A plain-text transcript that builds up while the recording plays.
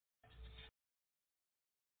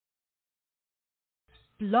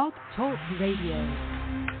Blog Talk Radio.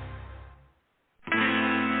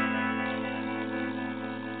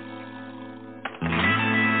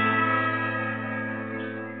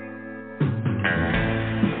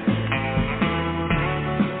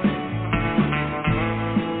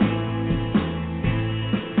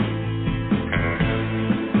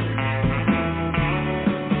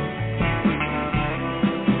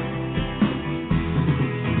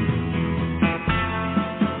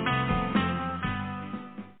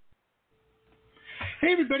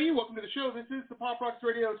 Welcome to the show. This is the Pop Rocks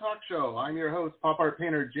Radio Talk Show. I'm your host, pop art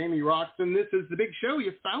painter Jamie Roxton. This is the big show.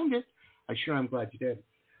 You found it. I'm glad you did.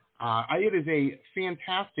 It is a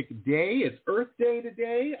fantastic day. It's Earth Day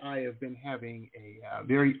today. I have been having a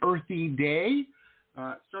very earthy day,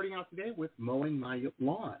 starting out today with mowing my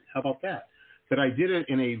lawn. How about that? But I did it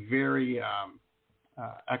in a very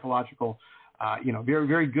ecological, very,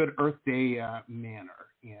 very good Earth Day manner.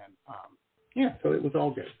 And, so it was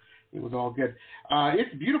all good. It was all good.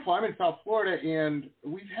 It's beautiful. I'm in South Florida, and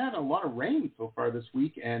we've had a lot of rain so far this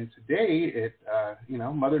week. And today,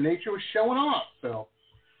 Mother Nature was showing off. So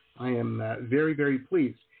I am very, very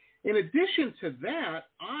pleased. In addition to that,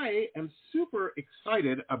 I am super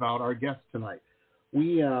excited about our guest tonight.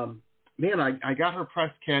 I got her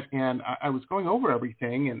press kit, and I was going over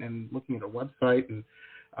everything and looking at her website and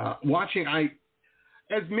watching.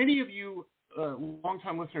 As many of you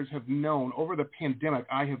longtime listeners have known, over the pandemic,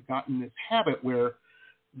 I have gotten this habit where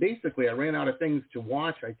basically I ran out of things to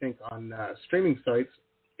watch, I think, on streaming sites.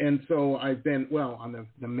 And so I've been, on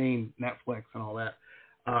the main Netflix and all that,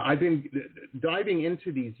 I've been diving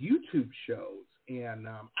into these YouTube shows. And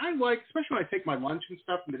I like, especially when I take my lunch and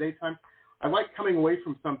stuff in the daytime, I like coming away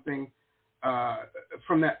from something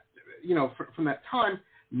from that time,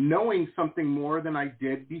 knowing something more than I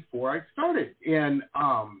did before I started. And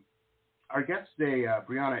our guest today,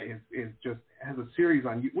 Breana, is just has a series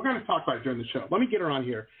on. We're going to talk about it during the show. Let me get her on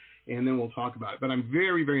here, and then we'll talk about it. But I'm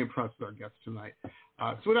very, very impressed with our guest tonight.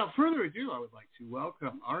 So without further ado, I would like to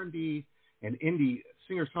welcome R&B and indie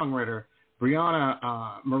singer-songwriter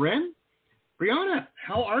Breana Marin. Breana,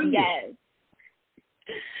 how are you? Yes.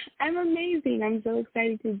 I'm amazing. I'm so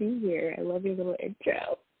excited to be here. I love your little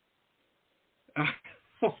intro.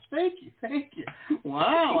 Well, thank you.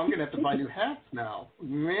 Wow, I'm going to have to buy new hats now.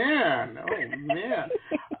 Man.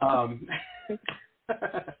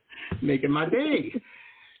 Making my day.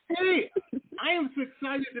 Hey, I am so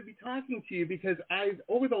excited to be talking to you because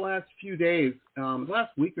over the last few days,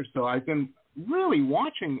 last week or so, I've been really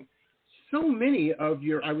watching so many of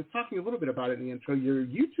I was talking a little bit about it in the intro, your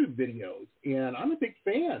YouTube videos, and I'm a big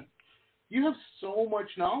fan. You have so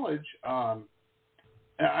much knowledge.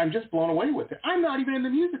 I'm just blown away with it. I'm not even in the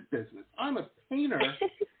music business. I'm a painter.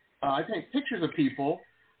 I paint pictures of people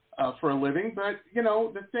for a living. But,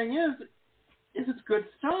 the thing is it's good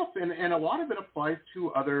stuff. And a lot of it applies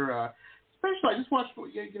to other, especially I just watched,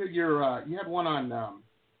 you had one on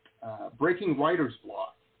breaking writer's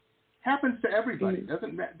block. Happens to everybody.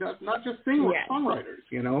 Mm-hmm. Not just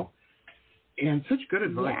songwriters, And such good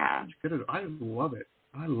advice. Yeah. I love it.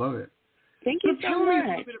 Thank you so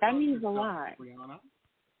much. That means a lot. Breana.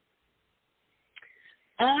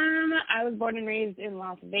 I was born and raised in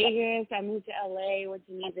Las Vegas. I moved to LA, went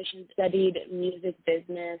to musician, studied music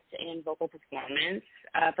business and vocal performance.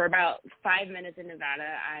 For about 5 minutes in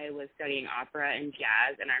Nevada, I was studying opera and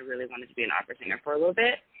jazz, and I really wanted to be an opera singer for a little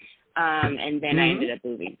bit. And then I ended up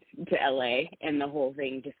moving to LA, and the whole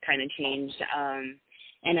thing just kind of changed.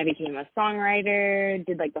 And I became a songwriter,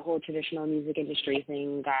 did like the whole traditional music industry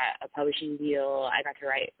thing, got a publishing deal. I got to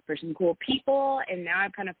write for some cool people, and now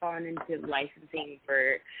I've kind of fallen into licensing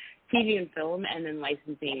for TV and film, and then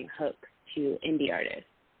licensing hooks to indie artists.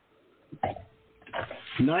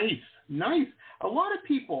 Nice. A lot of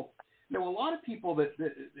people that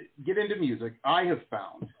get into music, I have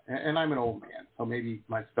found, and I'm an old man, so maybe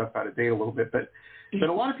my stuff's out of date a little bit, but a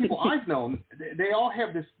lot of people I've known, they all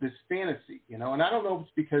have this fantasy, and I don't know if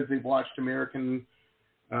it's because they've watched American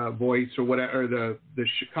Voice or whatever, or the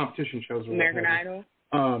competition shows. Or American Idol.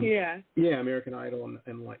 Yeah, American Idol,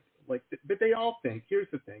 and like, but they all think, here's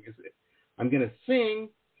the thing, is I'm going to sing,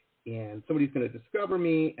 and somebody's going to discover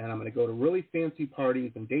me, and I'm going to go to really fancy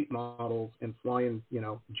parties and date models and fly in,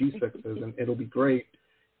 G6s, and it'll be great.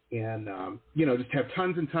 And, just have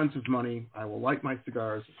tons and tons of money. I will light my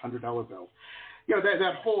cigars with $100 bills.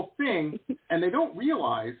 That whole thing. And they don't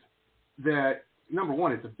realize that, number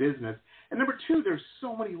one, it's a business. And number two, there's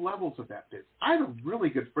so many levels of that business. I have a really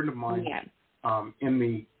good friend of mine in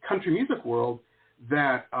the country music world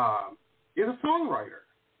that is a songwriter.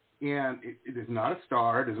 And it is not a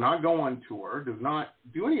star, does not go on tour, does not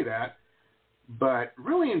do any of that. but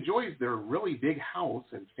really enjoys their really big house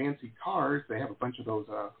and fancy cars. They have a bunch of those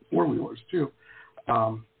four-wheelers too,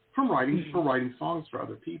 for writing songs for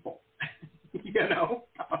other people.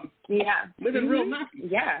 Living real nice.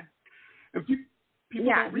 Yeah. And people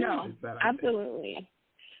don't realize that. Absolutely.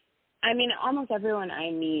 I mean, almost everyone I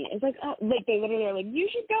meet is like, oh, like they literally are like, you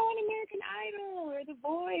should go on American Idol or The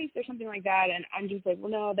Voice or something like that. And I'm just like, well,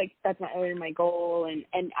 no, like that's not really my goal.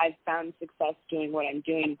 And I've found success doing what I'm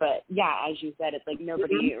doing. But yeah, as you said, it's like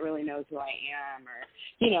nobody really knows who I am, or,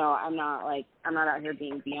 I'm not out here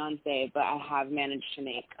being Beyonce, but I have managed to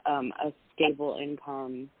make a stable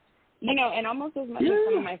income, and almost as much as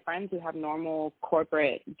some of my friends who have normal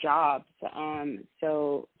corporate jobs.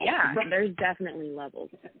 So yeah, there's definitely levels.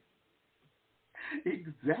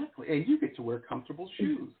 Exactly. And you get to wear comfortable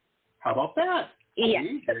shoes. How about that? Yeah.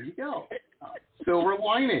 See, there you go. Silver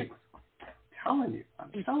linings. I'm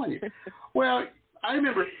telling you. Well, I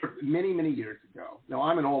remember many, many years ago. Now,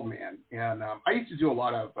 I'm an old man, and I used to do a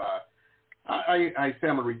lot of, I say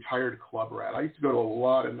I'm a retired club rat. I used to go to a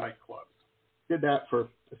lot of nightclubs. Did that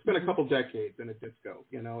it's been a couple decades in a disco.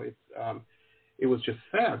 It was just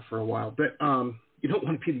sad for a while. But you don't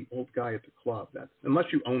want to be the old guy at the club.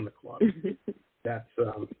 Unless you own the club. That's,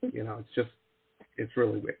 it's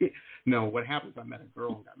really weird. No, what happens, I met a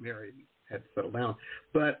girl and got married and had to settle down.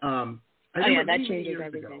 But that changes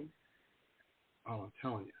everything. Ago, I'm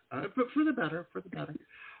telling you. But for the better.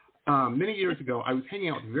 Many years ago, I was hanging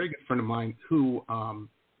out with a very good friend of mine who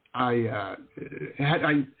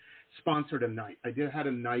I sponsored a night. I had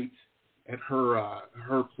a night at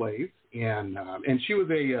her place, and she was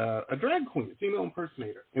a drag queen, a female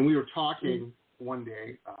impersonator. And we were talking one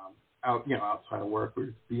day outside of work, we were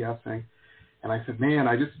just BSing, and I said, man,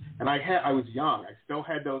 I was young. I still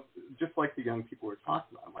had those, just like the young people were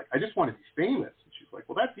talking about. I'm like, I just want to be famous. And she's like,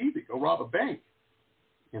 well, that's easy. Go rob a bank.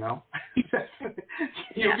 You'll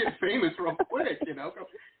get famous real quick.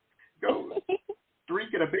 Go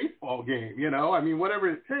streak at a baseball game. I mean, whatever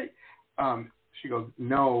it takes. She goes,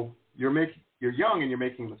 no, you're young and you're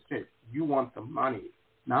making mistakes. You want the money,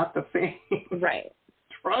 not the fame. Right.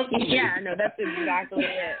 Trust me. Yeah, no, that's exactly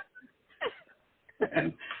it.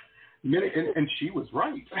 And she was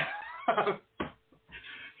right.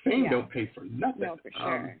 Fame don't pay for nothing. No, for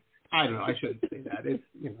sure. I don't know. I shouldn't say that. It's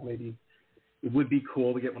maybe it would be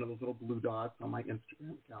cool to get one of those little blue dots on my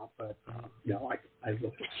Instagram account, but I really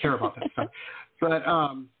don't care about that stuff. But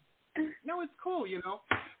no, it's cool.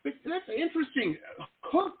 But that's interesting.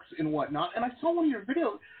 Cooks and whatnot. And I saw one of your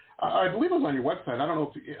videos. I believe it was on your website. I don't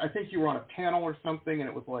know I think you were on a panel or something, and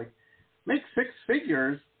it was like make 6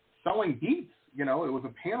 figures selling beets. It was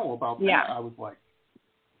a panel about that. Yeah. I was like,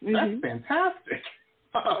 that's fantastic.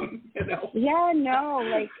 Yeah, no,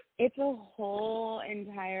 like it's a whole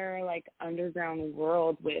entire like underground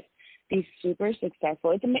world with these super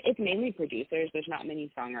successful. It's mainly producers. There's not many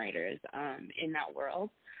songwriters in that world.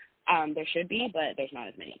 There should be, but there's not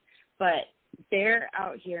as many. But they're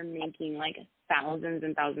out here making like thousands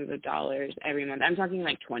and thousands of dollars every month. I'm talking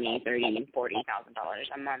like $20,000, $30,000, $40,000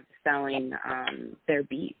 a month selling their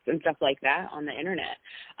beats and stuff like that on the internet.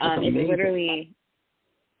 It's literally,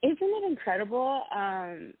 isn't it incredible?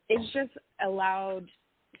 It's just allowed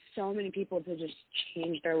so many people to just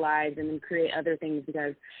change their lives and then create other things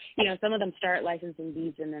because, some of them start licensing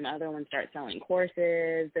beats and then other ones start selling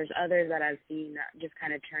courses. There's others that I've seen that just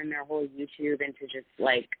kind of turn their whole YouTube into just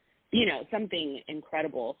like, something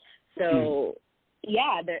incredible. So,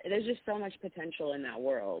 yeah, there's just so much potential in that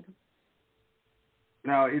world.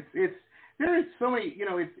 No, there is so many,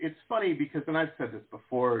 it's funny because, and I've said this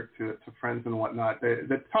before to friends and whatnot,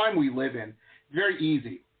 the time we live in, very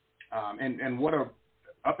easy. And what a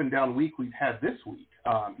up and down week we've had this week.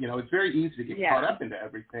 It's very easy to get caught up into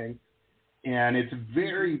everything. And it's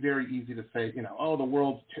very, very easy to say, the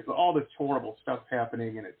world's, all this horrible stuff's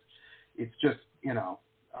happening. And it's just,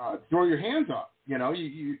 throw your hands up.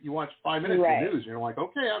 You watch 5 minutes of news and you're like,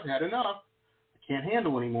 okay, I've had enough. I can't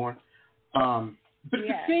handle anymore. But at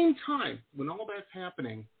the same time, when all that's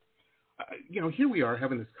happening, here we are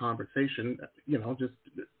having this conversation, just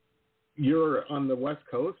you're on the West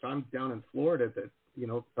Coast. I'm down in Florida,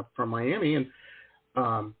 up from Miami. And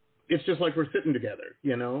it's just like we're sitting together,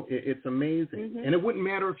 it's amazing. And it wouldn't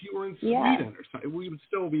matter if you were in Sweden or something. We would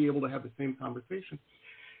still be able to have the same conversation.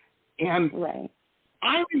 And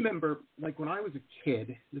I remember, like, when I was a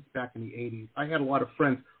kid, this back in the 80s, I had a lot of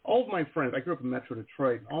friends. All of my friends, I grew up in Metro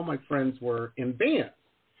Detroit, and all my friends were in bands.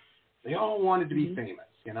 They all wanted to be famous,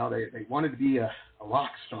 they wanted to be a rock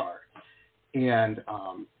star. And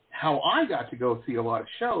how I got to go see a lot of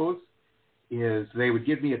shows is they would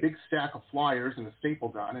give me a big stack of flyers and a staple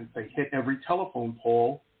gun and say, hit every telephone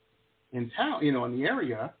pole in town, in the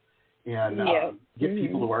area, and get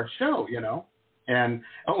people to our show, And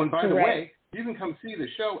and by the way, you can come see the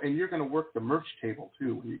show, and you're going to work the merch table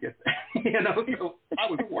too when you get there. So I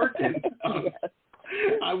was working.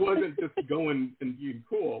 I wasn't just going and being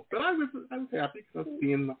cool, but I was happy because I was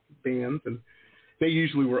seeing the bands, and they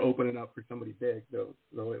usually were opening up for somebody big, though.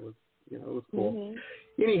 So it was, it was cool.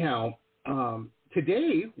 Mm-hmm. Anyhow,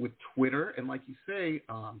 today with Twitter and like you say,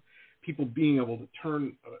 people being able to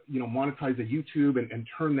turn, monetize a YouTube and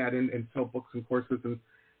turn that in and sell books and courses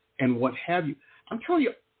and what have you. I'm telling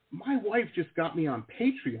you, my wife just got me on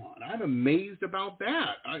Patreon. I'm amazed about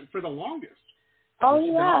that for the longest. Oh,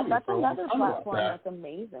 yeah, that's another platform that's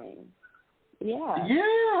amazing. Yeah.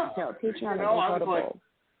 Yeah. Patreon is incredible.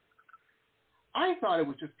 I thought it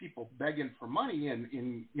was just people begging for money, and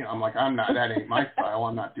I'm like, that ain't my style.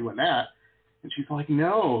 I'm not doing that. And she's like,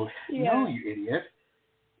 no, you idiot.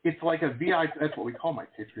 It's like a VIP. That's what we call my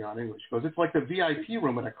Patreon in English. She goes, it's like the VIP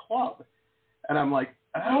room at a club. And I'm like,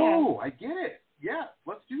 I get it. Yeah,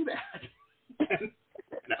 let's do that.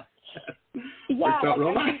 It felt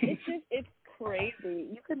real nice. It's crazy.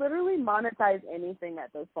 You could literally monetize anything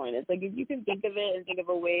at this point. It's like if you can think of it and think of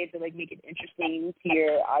a way to make it interesting to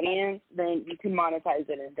your audience, then you can monetize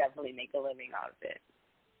it and definitely make a living out of it.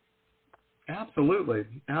 Absolutely.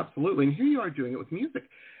 And here you are doing it with music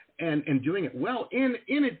and doing it well. In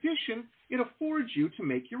addition, it affords you to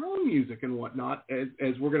make your own music and whatnot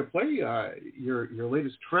as we're going to play your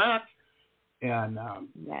latest track and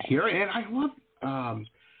here. And I love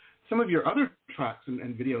some of your other tracks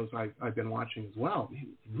and videos I've been watching as well.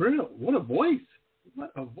 Man, real, what a voice.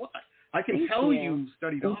 What a voice. I can tell you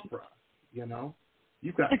studied opera, You've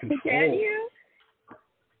got control. Can you?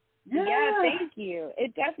 Yeah, thank you.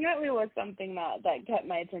 It definitely was something that kept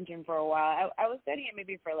my attention for a while. I was studying it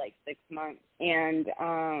maybe for 6 months, and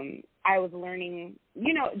I was learning,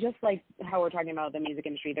 just like how we're talking about the music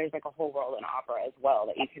industry, there's a whole world in opera as well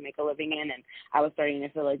that you can make a living in, and I was starting to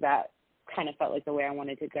feel like that kind of felt like the way I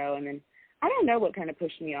wanted to go. And then I don't know what kind of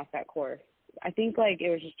pushed me off that course. I think it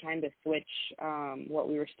was just trying to switch what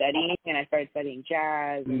we were studying, and I started studying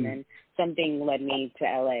jazz, and then something led me to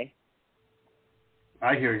LA.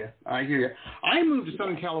 I hear you. I moved to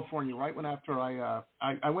Southern California right after I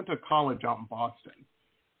went to college out in Boston.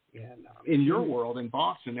 And in your world, in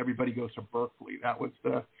Boston, everybody goes to Berkeley. That was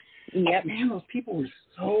man, those people were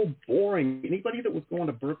so boring. Anybody that was going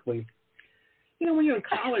to Berkeley, when you're in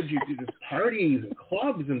college, you do this parties and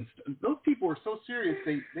clubs, and those people were so serious.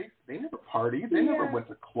 They never partied. They never went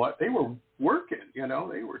to club. They were working.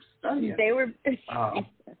 They were studying. They were.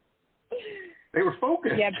 They were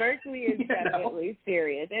focused. Yeah, Berkeley is definitely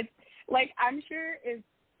serious. It's I'm sure if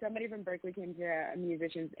somebody from Berkeley came to a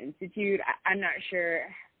musician's institute, I'm not sure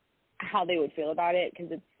how they would feel about it because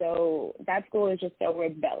that school is just so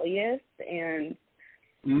rebellious, and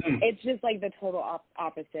it's just the total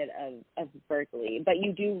opposite of Berkeley. But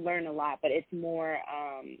you do learn a lot, but it's more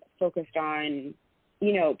focused on,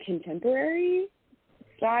 contemporary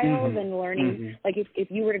styles and learning.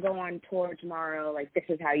 If you were to go on tour tomorrow, this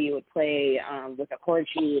is how you would play with a chord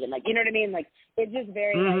sheet, and you know what I mean. It's just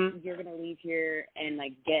very you're gonna leave here and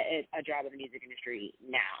get a job in the music industry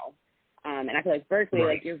now. And I feel like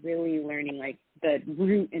Berkeley, you're really learning the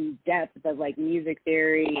root and depth of music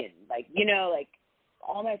theory and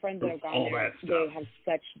all my friends that have gone there, they have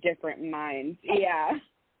such different minds. Yeah.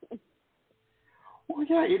 Well,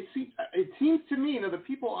 yeah, it seems to me, the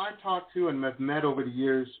people I've talked to and have met over the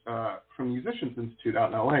years from Musicians Institute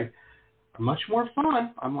out in LA are much more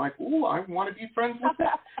fun. I'm like, ooh, I want to be friends with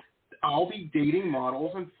them. I'll be dating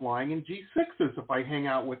models and flying in G6s if I hang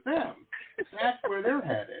out with them. That's where they're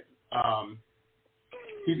headed.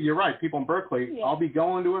 You're right, people in Berkeley, I'll be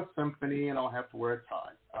going to a symphony and I'll have to wear a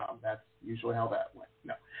tie. That's usually how that went.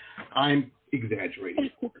 No, I'm exaggerating,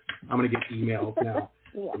 of course. I'm going to get emails now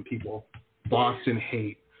from people. Boston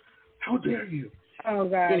hate. How dare you? Oh,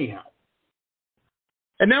 God. Anyhow.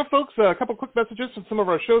 And now, folks, a couple quick messages from some of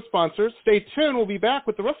our show sponsors. Stay tuned. We'll be back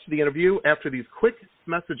with the rest of the interview after these quick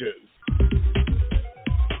messages.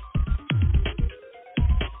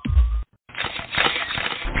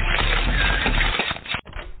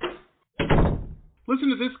 Listen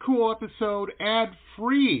to this cool episode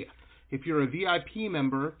ad-free. If you're a VIP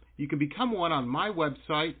member, you can become one on my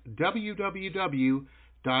website,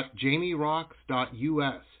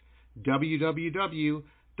 www.jamierocks.us,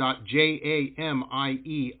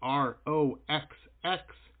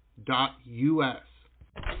 www.jamieroxx.us.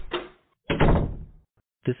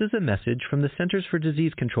 This is a message from the Centers for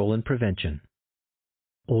Disease Control and Prevention.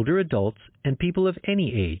 Older adults and people of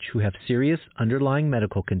any age who have serious underlying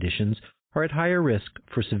medical conditions are at higher risk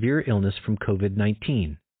for severe illness from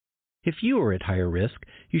COVID-19. If you are at higher risk,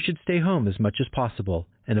 you should stay home as much as possible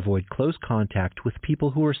and avoid close contact with people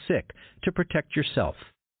who are sick to protect yourself.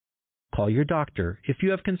 Call your doctor if you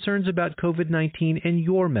have concerns about COVID-19 and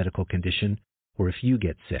your medical condition, or if you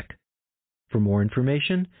get sick. For more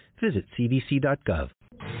information, visit cdc.gov.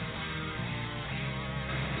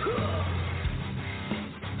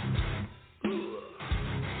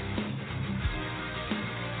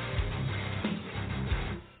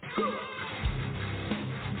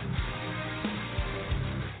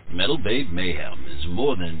 Metal Babe Mayhem is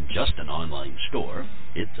more than just an online store,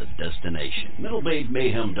 it's a destination.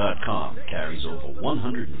 MetalBabeMayhem.com carries over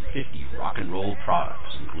 150 rock and roll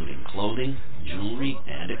products, including clothing, jewelry,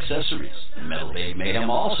 and accessories. Metal Babe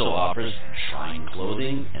Mayhem also offers shrine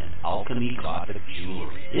clothing and alchemy gothic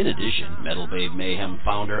jewelry. In addition, Metal Babe Mayhem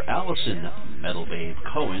founder Allison Metal Babe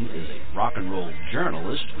Cohen is a rock and roll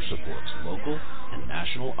journalist who supports local and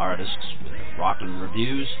national artists with rock and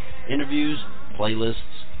reviews, interviews, playlists,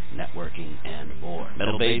 networking, and more.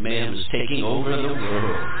 Metal Babe Mayhem is taking over the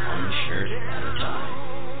world, one shirt at a time.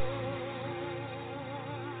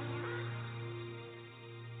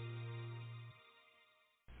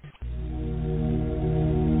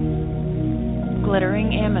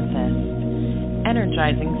 Glittering amethyst,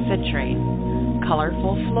 energizing citrate,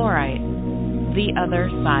 colorful fluorite, the other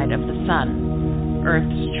side of the sun,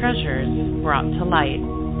 Earth's treasures brought to light.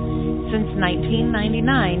 Since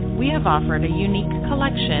 1999, we have offered a unique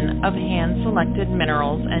collection of hand-selected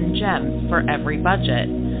minerals and gems for every budget,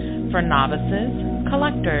 for novices,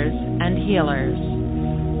 collectors, and healers.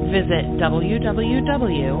 Visit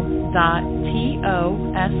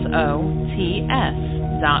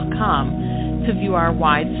www.tosots.com to view our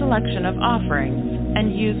wide selection of offerings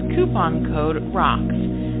and use coupon code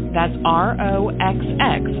ROXX, that's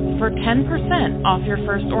ROXX, for 10% off your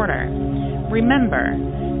first order. Remember,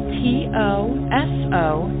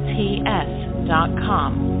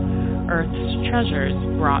 TOSOTS.com. Earth's treasures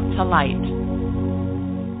brought to light.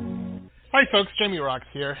 Hi folks, Jamie Rocks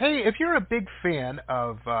here. Hey, if you're a big fan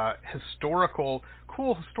of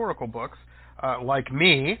cool historical books like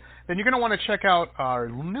me, then you're going to want to check out our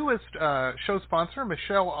newest show sponsor,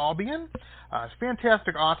 Michelle Albion.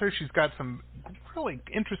 Fantastic author. She's got some really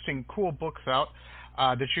interesting, cool books out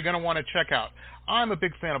that you're going to want to check out. I'm a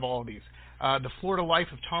big fan of all of these. The Florida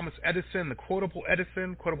Life of Thomas Edison, the Quotable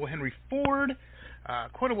Edison, Quotable Henry Ford,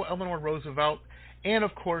 Quotable Eleanor Roosevelt, and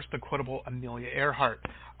of course the Quotable Amelia Earhart.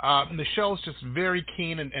 Michelle's just very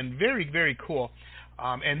keen and very, very cool,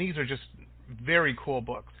 and these are just very cool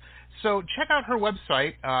books. So check out her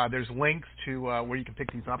website. There's links to where you can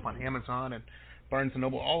pick these up on Amazon and Barnes &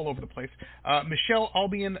 Noble, all over the place.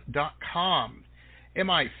 MichelleAlbion.com.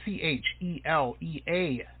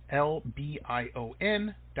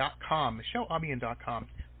 MichelleAlbion.com. MichelleAlbion.com.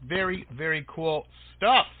 Very, very cool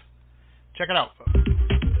stuff. Check it out, folks.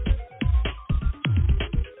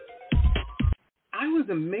 I was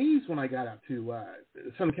amazed when I got out to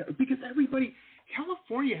because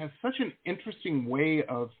California has such an interesting way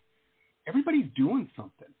of everybody's doing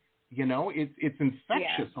something. You know, it's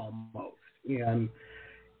infectious almost, and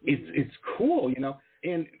it's cool. You know.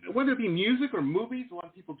 And whether it be music or movies, a lot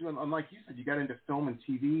of people doing, like you said, you got into film and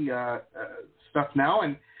TV stuff now.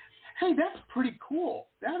 And, hey, that's pretty cool.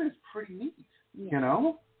 That is pretty neat, you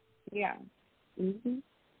know? Yeah. Mm-hmm.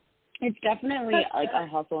 It's definitely like a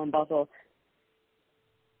hustle and bustle.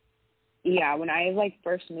 Yeah, when I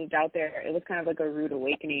first moved out there, it was kind of like a rude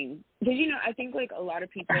awakening. Because, I think a lot of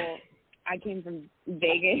people, I came from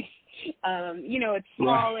Vegas. It's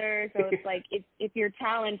smaller, so it's if you're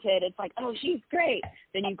talented, it's oh, she's great.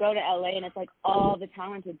 Then you go to LA and it's all the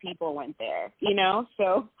talented people went there,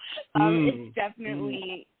 So it's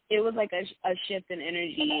definitely, it was a shift in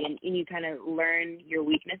energy, and you kind of learn your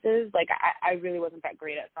weaknesses. I really wasn't that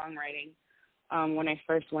great at songwriting when I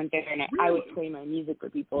first went there, and I would play my music for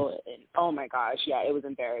people, and oh my gosh, yeah, it was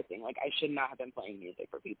embarrassing. I should not have been playing music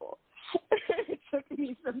for people. It took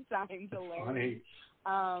me some time to learn. Funny.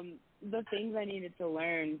 The things I needed to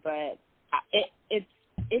learn, but it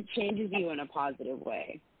changes you in a positive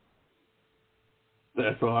way.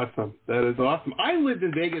 That's awesome. That is awesome. I lived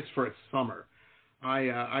in Vegas for a summer.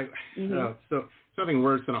 So nothing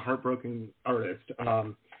worse than a heartbroken artist.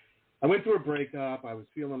 I went through a breakup. I was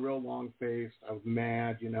feeling real long-faced. I was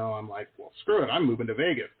mad. I'm like, well, screw it. I'm moving to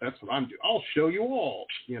Vegas. That's what I'm doing. I'll show you all.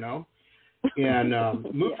 And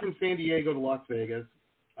moved from San Diego to Las Vegas.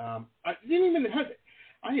 I didn't even have.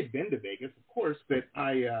 I had been to Vegas, of course, but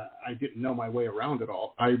I didn't know my way around at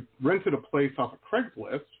all. I rented a place off of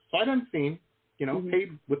Craigslist, sight unseen,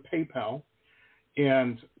 paid with PayPal,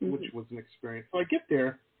 and which was an experience. So I get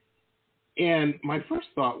there, and my first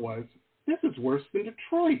thought was, this is worse than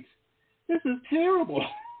Detroit. this is terrible.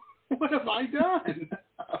 What have I done?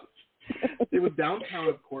 It was downtown,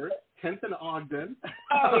 of course, 10th and Ogden.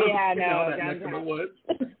 Oh, yeah, that downtown. neck of the woods.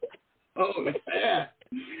 Oh, it was bad.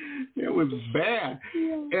 It was bad.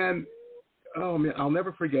 Yeah. And, oh, man, I'll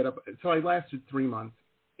never forget it. So I lasted 3 months.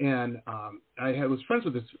 And I was friends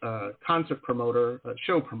with this concert promoter,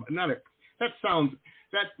 show promoter.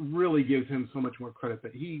 That really gives him so much more credit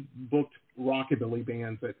that he booked rockabilly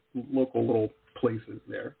bands at local little places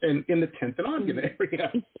there and in the 10th and Ogden area.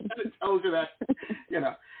 And it tells you that,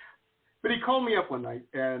 But he called me up one night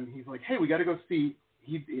and he's like, hey, we got to go see.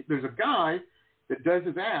 There's a guy that does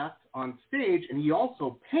his act on stage and he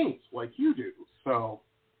also paints like you do. So,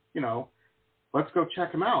 let's go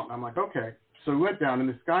check him out. And I'm like, okay. So we went down and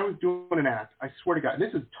this guy was doing an act. I swear to God,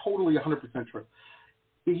 this is totally 100% true.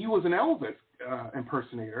 He was an Elvis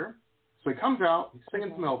impersonator. So he comes out, he's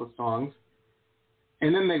singing some Elvis songs,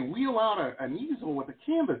 and then they wheel out an easel with a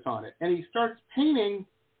canvas on it, and he starts painting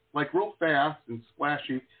like real fast and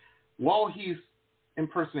splashy while he's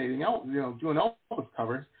impersonating Elvis, doing Elvis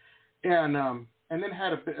covers, and then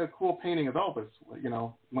had a cool painting of Elvis,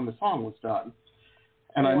 when the song was done.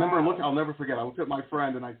 And I remember I'll never forget, I looked at my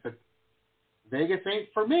friend and I said, Vegas ain't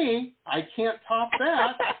for me. I can't top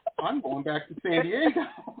that. I'm going back to San Diego.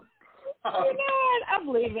 Oh, God, I'm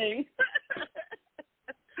leaving.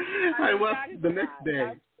 I left the next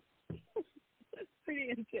day. That's pretty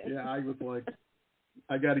intense. Yeah, I was like,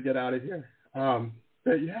 I got to get out of here.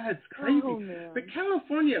 But yeah, it's crazy. Oh, man. But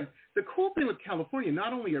California, the cool thing with California,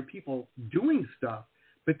 not only are people doing stuff,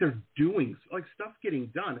 but they're doing, stuff getting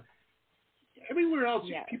done. Everywhere else,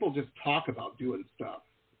 people just talk about doing stuff.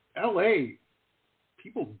 L.A.,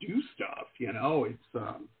 people do stuff, There's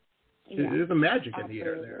a magic in the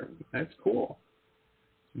air there. That's cool.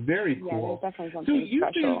 Very cool. Yeah, there's definitely something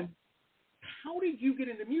special. How did you get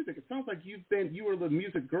into music? It sounds like you were the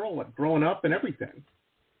music girl growing up and everything.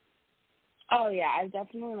 Oh, yeah. I was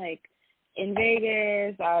definitely, in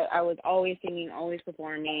Vegas. I was always singing, always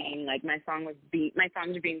performing. My songs were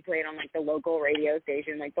being played on, the local radio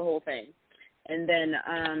station, the whole thing. And then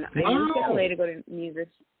I moved to LA to go to music.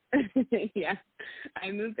 Yeah,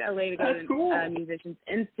 I moved to LA to go to Musicians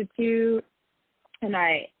Institute, and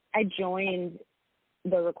I joined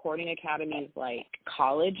the Recording Academy's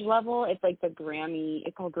college level. It's the Grammy.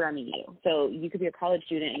 It's called Grammy U. So you could be a college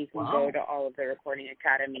student and you can go to all of the Recording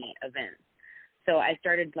Academy events. So I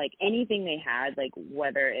started anything they had,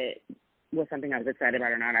 whether it was something I was excited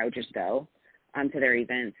about or not, I would just go to their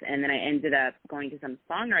events. And then I ended up going to some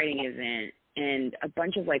songwriting event, and a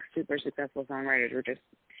bunch of super successful songwriters were just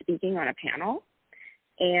speaking on a panel,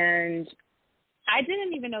 and I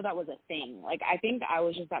didn't even know that was a thing. I think I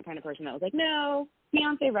was just that kind of person that was no,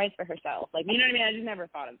 Beyonce writes for herself. You know what I mean? I just never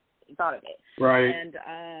thought of it. Right. And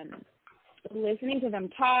listening to them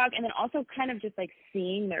talk, and then also kind of just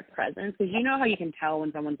seeing their presence, because you know how you can tell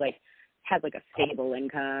when someone's has a stable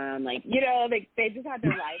income, they just have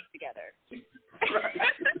their lives together. Right.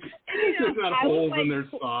 There's not holes in their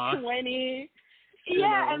socks. 20.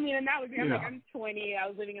 Yeah, I mean, and that was I'm 20. I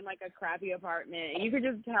was living in a crappy apartment, and you could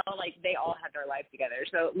just tell they all had their life together.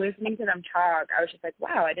 So listening to them talk, I was just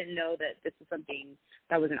wow, I didn't know that this was something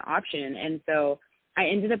that was an option. And so I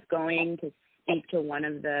ended up going to speak to one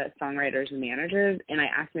of the songwriters and managers, and I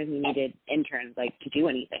asked him if he needed interns to do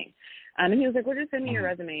anything. And he was like, well, just send me your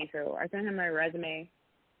resume. So I sent him my resume.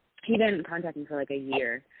 He didn't contact me for a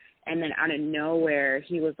year. And then out of nowhere,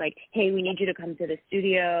 he was like, hey, we need you to come to the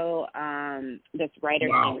studio. This writer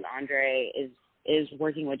named Andre is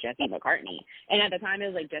working with Jesse McCartney. And at the time,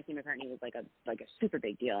 it was Jesse McCartney was a super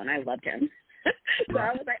big deal, and I loved him. So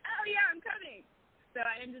I was like, oh, yeah, I'm coming. So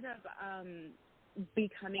I ended up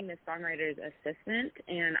becoming the songwriter's assistant,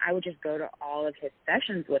 and I would just go to all of his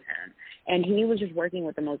sessions with him. And he was just working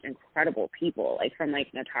with the most incredible people, from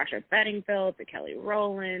Natasha Bedingfield to Kelly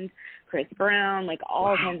Rowland, Chris Brown,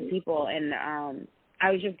 all kinds of people. And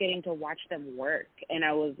I was just getting to watch them work, and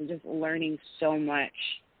I was just learning so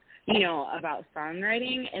much, about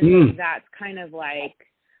songwriting. And so that's kind of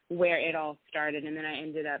where it all started. And then I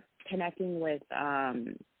ended up connecting with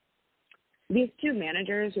these two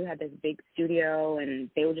managers who had this big studio, and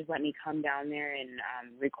they would just let me come down there and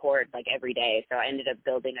record every day. So I ended up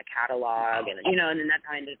building a catalog, and and then that's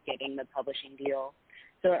how I ended up getting the publishing deal.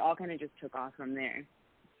 So it all kind of just took off from there.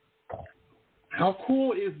 How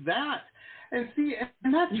cool is that? And see,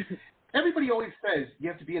 and that's everybody always says you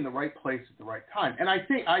have to be in the right place at the right time, and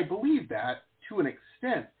I believe that to an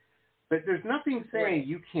extent. But there's nothing saying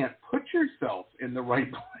you can't put yourself in the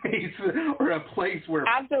right place or a place where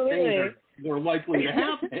things are more likely to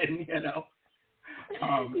happen,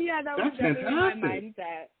 Yeah, that was definitely my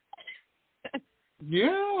mindset.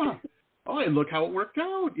 Yeah. Oh, and look how it worked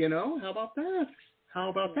out, you know? How about that? How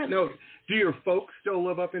about that? No, do your folks still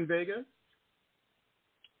live up in Vegas?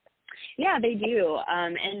 Yeah, they do.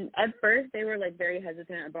 And at first they were like very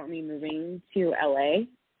hesitant about me moving to LA.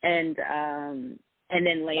 And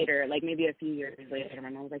then later, like maybe a few years later, my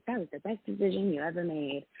mom was like, that was the best decision you ever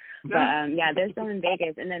made. But yeah, they're still in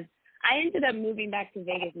Vegas. And then I ended up moving back to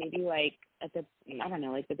Vegas maybe like at the, I don't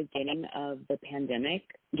know, like the beginning of the pandemic,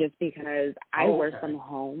 just because I work from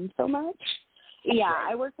home so much. Yeah,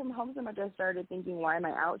 I work from home so much. I started thinking, why am I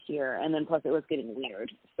out here? And then plus it was getting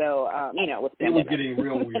weird. So, you know, with it was getting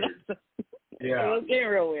real weird. Yeah. It was getting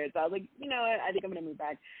real weird. So I was like, you know what? I think I'm going to move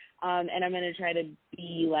back. And I'm going to try to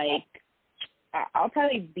be like, I'll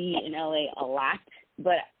probably be in LA a lot,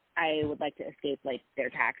 but I would like to escape like their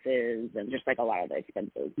taxes and just like a lot of the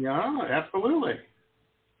expenses. Yeah, absolutely.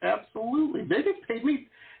 Absolutely. They just paid me.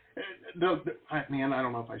 Man, I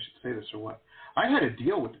don't know if I should say this or what. I had a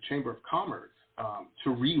deal with the Chamber of Commerce to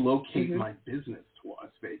relocate my business to Las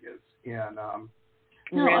Vegas. And,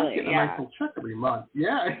 you know, I was getting a nice little check every month.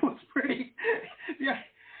 Yeah, it was pretty. Yeah.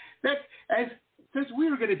 Since we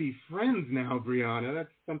were going to be friends now, Breana,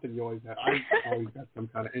 that's something you always have. I always got some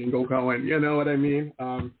kind of angle going. You know what I mean?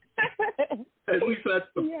 At least that's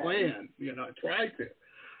the plan. You know, I try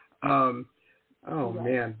to.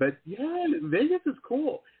 Man. But, yeah, Vegas is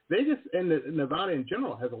cool. Vegas and Nevada in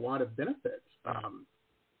general has a lot of benefits.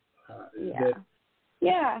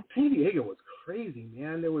 San Diego was crazy,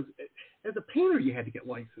 man. There was, as a painter, you had to get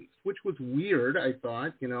licensed, which was weird, I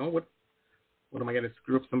thought. You know, what am I going to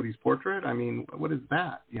screw up somebody's portrait? I mean, what is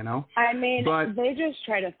that, you know? I mean, they just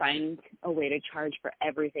try to find a way to charge for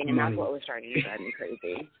everything, and that's what was starting to drive me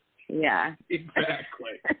crazy. Yeah.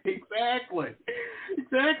 Exactly.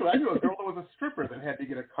 I knew a girl that was a stripper that had to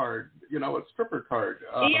get a card, you know, a stripper card.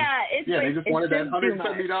 They just wanted that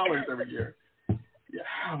 $170 every year. Yeah,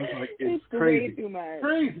 I was like, it's crazy. Way too much.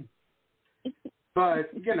 Crazy. But,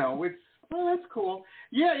 you know, that's cool.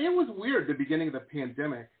 Yeah, it was weird the beginning of the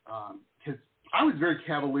pandemic because I was very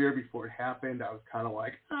cavalier before it happened. I was kind of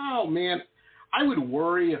like, oh, man, I would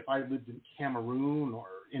worry if I lived in Cameroon or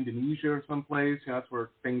Indonesia or someplace. You know, that's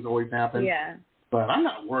where things always happen. Yeah. But I'm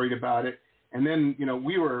not worried about it. And then, you know,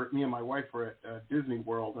 me and my wife were at Disney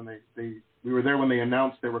World, and we were there when they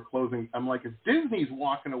announced they were closing. I'm like, if Disney's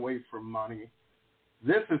walking away from money,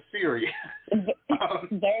 this is serious.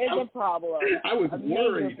 There is a problem. I was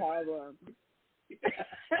worried. Problem.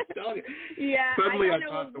 Suddenly I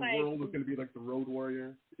thought the world was going to be like the Road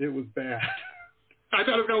Warrior. It was bad. I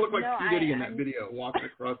thought it was going to look like P. Diddy in that video walking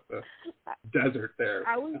across the desert there.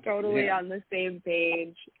 I was totally on the same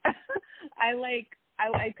page.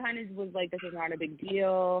 I kind of was like, this is not a big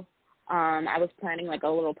deal. I was planning like a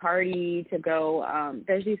little party to go.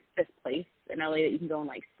 There's this place in LA that you can go and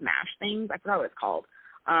like smash things. I forgot what it's called.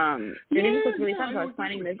 And it just looks really fun. So I was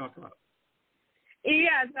planning this.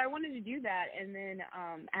 Yeah, so I wanted to do that, and then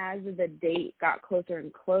as the date got closer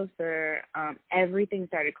and closer, everything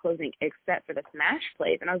started closing except for the Smash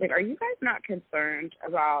place, and I was like, "Are you guys not concerned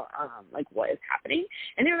about like what is happening?"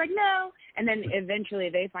 And they were like, "No," and then eventually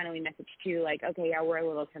they finally messaged too, like, "Okay, yeah, we're a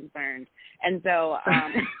little concerned," and so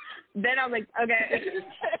then I was like, "Okay."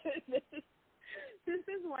 This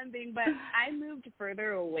is one thing, but I moved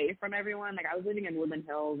further away from everyone. Like, I was living in Woodland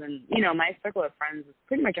Hills, and, you know, my circle of friends was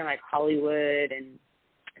pretty much in, like, Hollywood and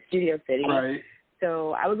Studio City. Right.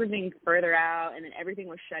 So I was living further out, and then everything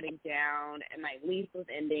was shutting down, and my lease was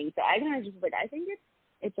ending. So I kind of just was like, I think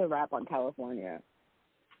it's a wrap on California.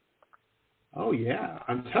 Oh, yeah.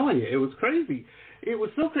 I'm telling you, it was crazy. It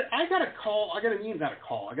was so crazy. I got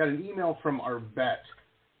an email from our vet,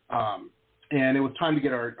 and it was time to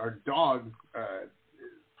get our dog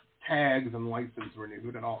tags and license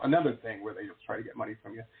renewed and all. Another thing where they just try to get money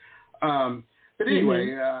from you. But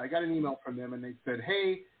anyway, I got an email from them, and they said,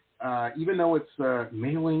 hey, even though it's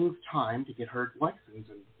Mayling's time to get her license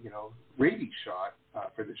and, you know, rabies shot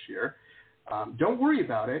for this year, don't worry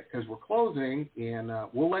about it because we're closing, and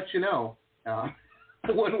we'll let you know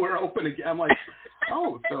when we're open again. I'm like,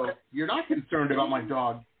 oh, so you're not concerned about my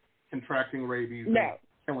dog contracting rabies and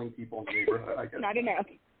killing people in the neighborhood, I guess. Not enough.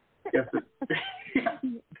 Yes,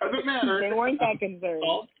 doesn't matter. They weren't that concerned.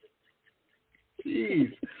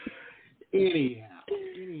 Jeez.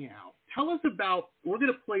 Anyhow, tell us about. We're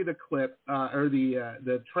going to play the clip or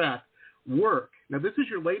the track "Work." Now, this is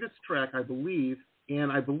your latest track, I believe,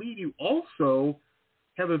 and I believe you also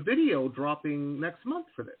have a video dropping next month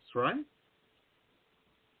for this, right?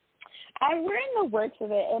 We're in the works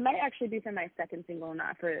of it. It might actually be for my second single,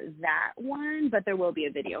 not for that one, but there will be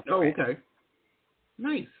a video for it. Oh, okay.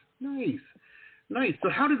 Nice. So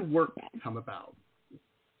how did Work come about?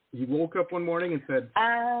 You woke up one morning and said,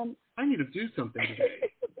 I need to do something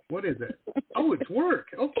today. What is it? Oh, it's work.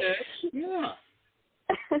 Okay. Yeah.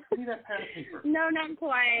 Give me that pad of paper. No, not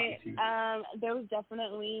quite. There was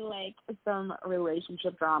definitely, like, some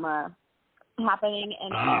relationship drama happening,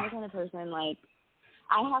 and I'm the kind of person, like,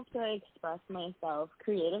 I have to express myself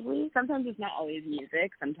creatively. Sometimes it's not always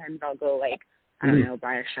music. Sometimes I'll go, like, I don't know,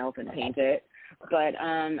 buy a shelf and paint it. But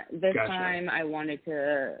this time I wanted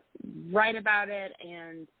to write about it,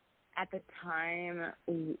 and at the time,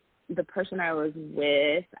 the person I was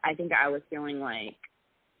with, I think I was feeling like,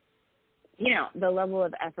 you know, the level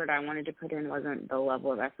of effort I wanted to put in wasn't the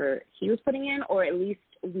level of effort he was putting in, or at least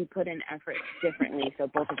we put in effort differently, so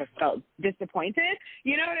both of us felt disappointed.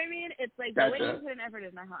 You know what I mean? It's like the way you put in effort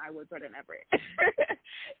is not how I would put in effort.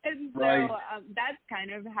 And so that's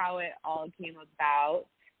kind of how it all came about.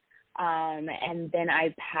 And then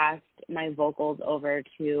I passed my vocals over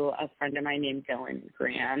to a friend of mine named Dylan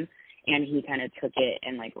Graham, and he kind of took it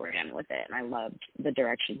and, like, ran with it, and I loved the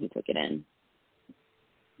direction he took it in.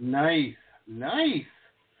 Nice.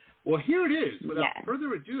 Well, here it is. Without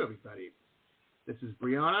further ado, everybody, this is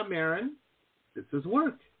Breana Marin. This is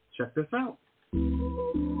Work. Check this out.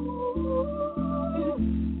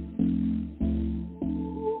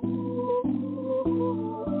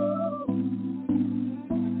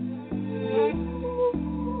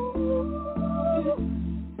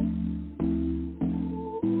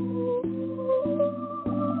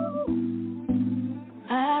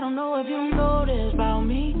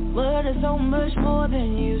 So much more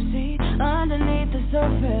than you see underneath the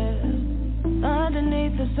surface,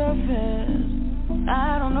 underneath the surface.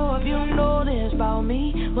 I don't know if you know this about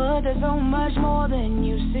me, but there's so much more than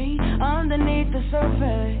you see underneath the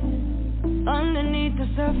surface, underneath the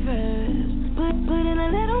surface. Put in a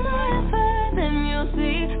little more effort than you'll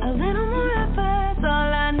see, a little more effort's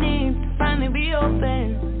all I need to finally be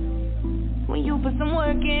open. When you put some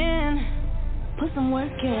work in, put some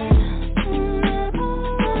work in.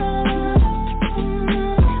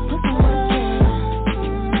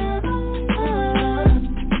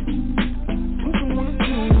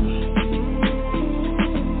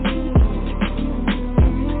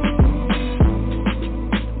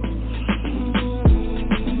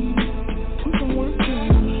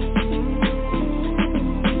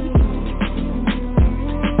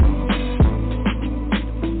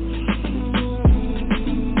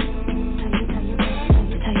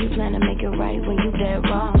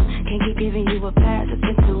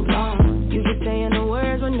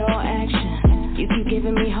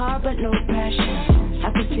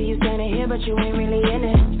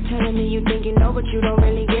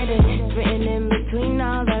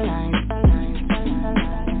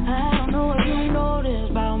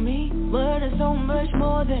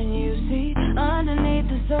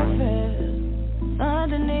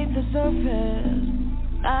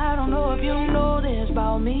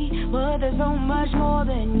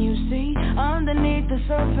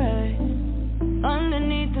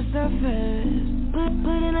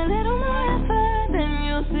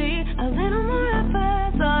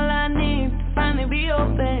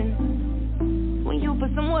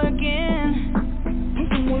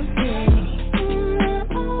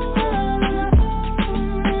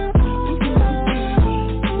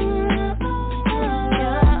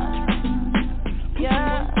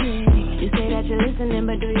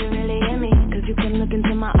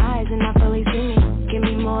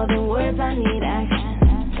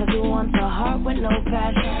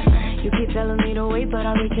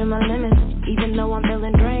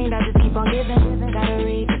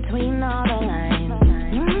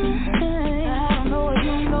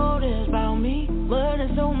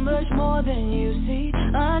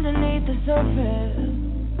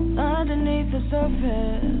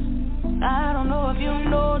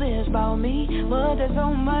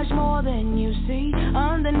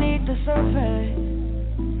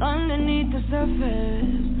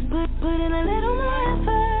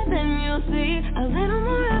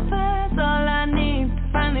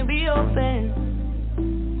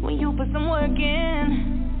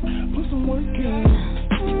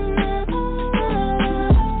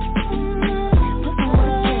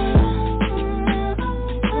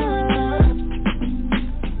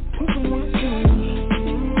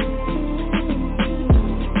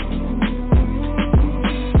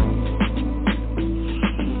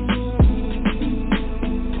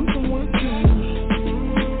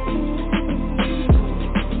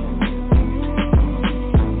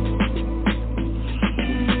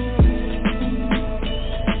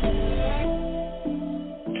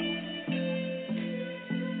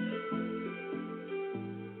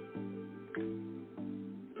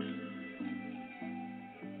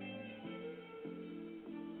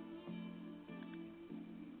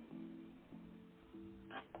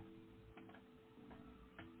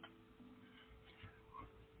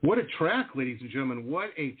 What a track, ladies and gentlemen. What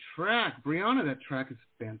a track. Breana, that track is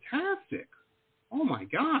fantastic. Oh, my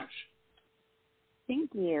gosh. Thank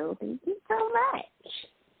you. Thank you so much.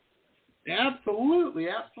 Absolutely,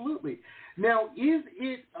 absolutely. Now, is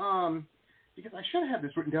it, because I should have had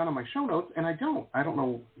this written down on my show notes, and I don't. I don't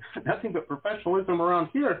know nothing but professionalism around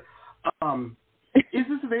here. Is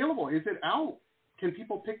this available? Is it out? Can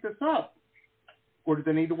people pick this up? Or do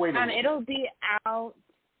they need to wait a little? It'll be out,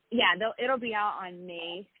 it'll be out on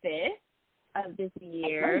May 5th of this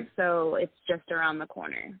year, okay. So it's just around the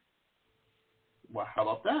corner. Well, how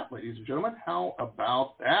about that, ladies and gentlemen? How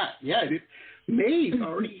about that? Yeah, May's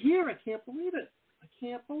already here. I can't believe it.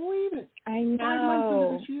 I know. 5 months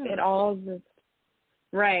into this year. It all just,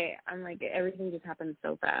 right. I'm like, everything just happens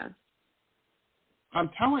so fast. I'm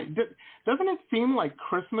telling you, doesn't it seem like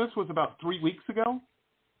Christmas was about 3 weeks ago?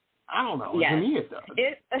 I don't know. Yes. To me, it does.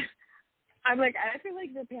 I'm like, I feel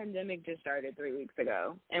like the pandemic just started 3 weeks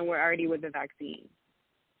ago, and we're already with the vaccine.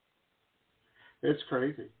 It's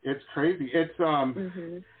crazy. It's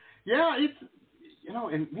yeah, it's,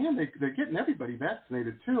 and man, they're getting everybody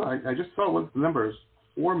vaccinated too. I just saw what the number is,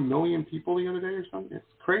 4 million people the other day or something. It's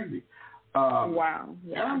crazy. Wow.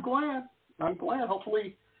 Yeah. And I'm glad.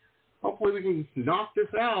 Hopefully we can knock this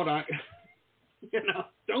out.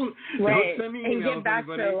 Don't send me emails, and get back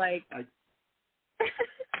everybody. to like.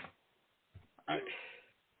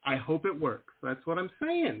 I hope it works. That's what I'm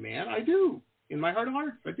saying, man. I do. In my heart of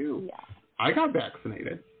hearts, I do. Yeah. I got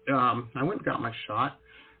vaccinated. I went and got my shot.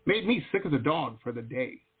 Made me sick as a dog for the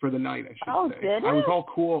night, I should say. Did it? I was all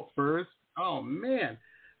cool at first. Oh, man.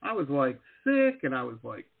 I was, like, sick, and I was,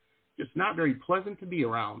 like, just not very pleasant to be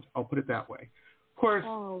around. I'll put it that way. Of course,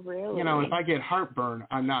 if I get heartburn,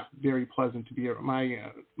 I'm not very pleasant to be around.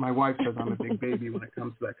 My wife says I'm a big baby when it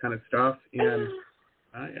comes to that kind of stuff, and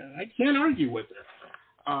I can't argue with her.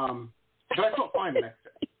 But I felt fine the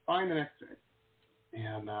next day.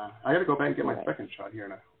 And I got to go back and get my second shot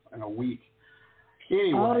here in a week.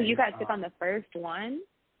 Anyway. Oh, you got sick on the first one?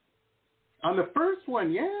 On the first one,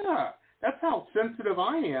 yeah. That's how sensitive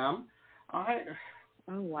I am.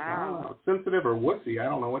 Oh, wow. Sensitive or wussy. I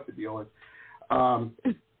don't know what the deal is. I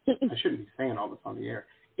shouldn't be saying all this on the air.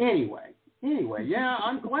 Anyway, yeah,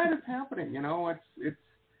 I'm glad it's happening. It's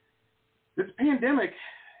this pandemic.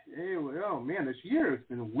 Oh, man, this year has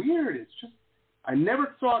been weird. It's just, I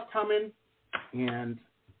never saw it coming. And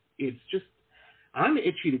it's just, I'm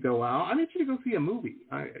itchy to go out. I'm itchy to go see a movie.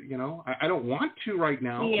 I don't want to right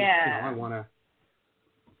now. Yeah. I want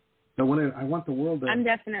the world to kind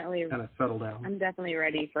of settle down. I'm definitely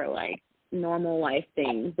ready for like normal life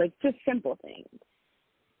things, like just simple things.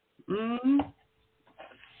 Mm-hmm.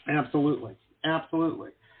 Absolutely.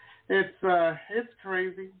 It's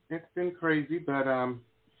crazy. It's been crazy, but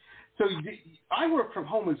so I work from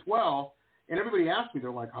home as well. And everybody asks me,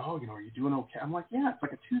 they're like, oh, are you doing okay? I'm like, yeah, it's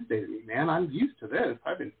like a Tuesday to me, man. I'm used to this.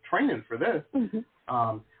 I've been training for this. Mm-hmm.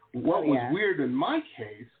 What was weird in my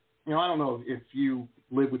case, I don't know if you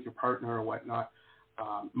live with your partner or whatnot.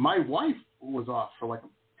 My wife was off for like a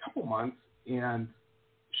couple months, and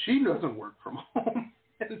she doesn't work from home.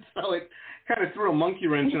 And so it kind of threw a monkey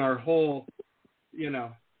wrench in our whole,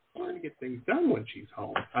 trying to get things done when she's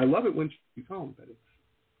home. I love it when she's home, but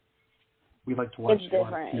we like to watch it's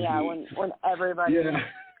different, TV. yeah, when everybody... Yeah.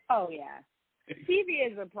 Oh, yeah.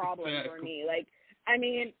 TV is a problem for me. Like, I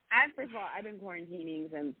mean, first of all, I've been quarantining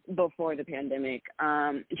since before the pandemic,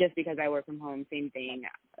 just because I work from home, same thing.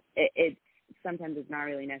 Sometimes it's not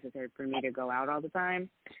really necessary for me to go out all the time.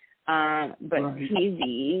 But right.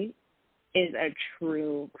 TV is a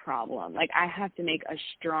true problem. Like, I have to make a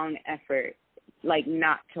strong effort, like,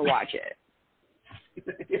 not to watch it.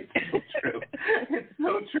 It's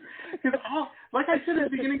so true. Because, like I said at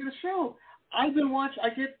the beginning of the show, I've been watching. I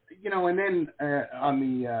get, and then on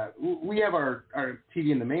the we have our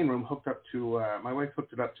TV in the main room hooked up to. My wife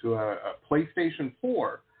hooked it up to a PlayStation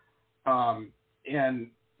 4, and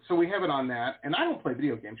so we have it on that. And I don't play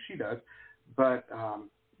video games; she does, but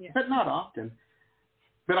not often.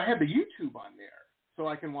 But I have the YouTube on there, so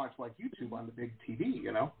I can watch like YouTube on the big TV,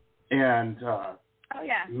 and. Oh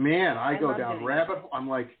yeah. Man, I go down rabbit hole. I'm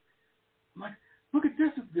like, look at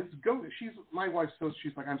this ghost. My wife says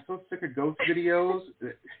she's like, I'm so sick of ghost videos.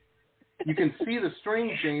 You can see the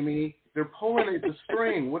string, Jamie. They're pulling at the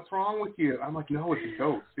string. What's wrong with you? I'm like, no, it's a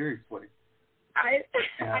ghost. Seriously. I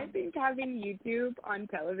think having YouTube on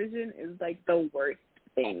television is like the worst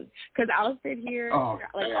thing, because I'll sit here,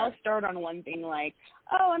 I'll start on one thing like,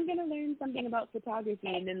 oh, I'm gonna learn something about photography,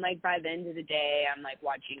 and then like by the end of the day, I'm like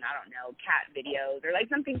watching, I don't know, cat videos or like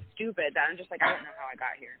something stupid that I'm just like, I don't know how I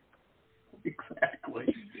got here.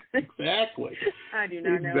 Exactly. I do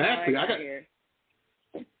not know how I got here.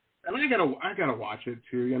 And I gotta watch it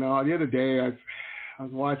too. You know, the other day I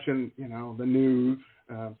was watching, you know, the news,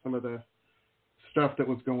 some of the stuff that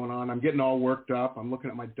was going on. I'm getting all worked up. I'm looking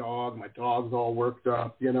at my dog. My dog's all worked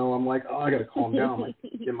up. You know, I'm like, oh, I got to calm down. I'm like,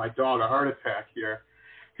 give my dog a heart attack here.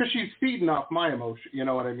 Because she's feeding off my emotion. You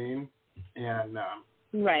know what I mean? And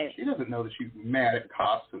right. She doesn't know that she's mad at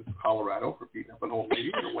cops in Colorado for beating up an old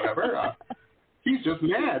lady or whatever. She's just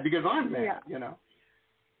mad because I'm mad, you know?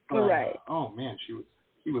 Right. Oh, man,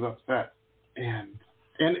 she was upset. And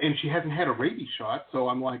she hasn't had a rabies shot. So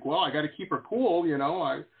I'm like, well, I got to keep her cool, you know?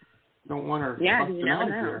 I don't want her busting out of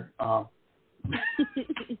here. That's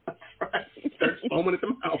right. Start foaming at the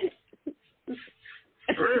mouth.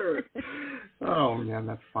 Oh man,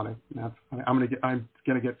 that's funny. That's funny. I'm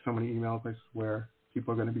gonna get so many emails. I swear,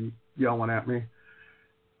 people are gonna be yelling at me.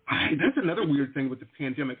 That's another weird thing with the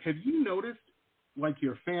pandemic. Have you noticed, like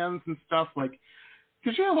your fans and stuff, like,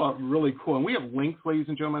 because you have a really cool, and we have links, ladies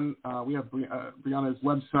and gentlemen. We have Breana's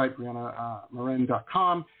website,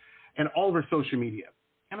 Marin.com, and all of her social media.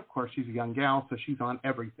 And of course, she's a young gal, so she's on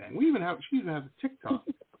everything. She even has a TikTok,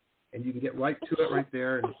 and you can get right to it right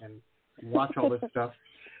there and watch all this stuff.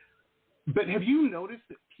 But have you noticed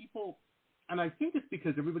that people, and I think it's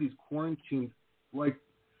because everybody's quarantined, like,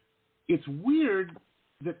 it's weird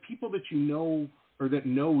that people that you know or that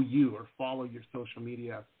know you or follow your social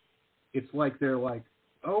media, it's like they're like,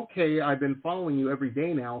 okay, I've been following you every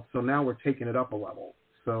day now, so now we're taking it up a level.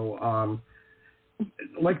 So,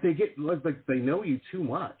 like they know you too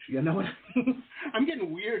much, you know what I mean? I'm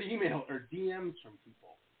getting weird email or DMs from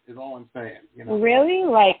people, is all I'm saying. You know? Really?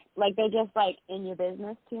 Like they're just like in your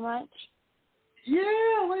business too much?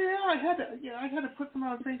 Yeah, well, yeah. I had to put them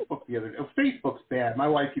on Facebook the other day. Oh, Facebook's bad. My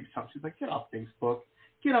wife keeps telling me, she's like, get off Facebook,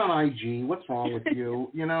 get on IG. What's wrong with you?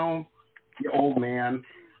 You know, you old man.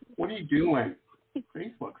 What are you doing?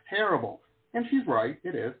 Facebook's terrible, and she's right.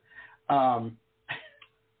 It is.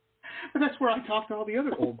 But that's where I talk to all the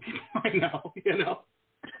other old people I know, you know.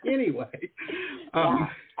 Anyway.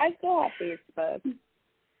 I still have Facebook.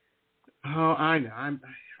 Oh, I know.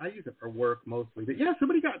 I use it for work mostly. But, yeah,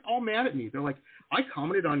 somebody got all mad at me. They're like, I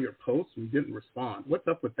commented on your post and you didn't respond. What's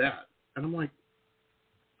up with that? And I'm like,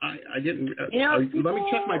 I didn't. Let me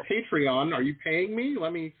check my Patreon. Are you paying me?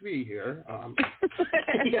 Let me see here.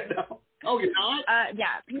 You know. Oh, you're not?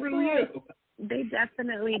 Yeah. People, they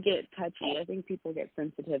definitely get touchy. I think people get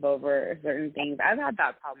sensitive over certain things. I've had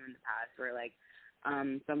that problem in the past where, like,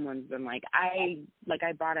 someone's been like, I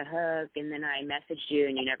bought a hook and then I messaged you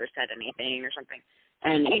and you never said anything or something.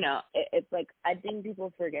 And, you know, it's like, I think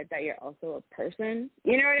people forget that you're also a person.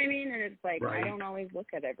 You know what I mean? And it's like, right. I don't always look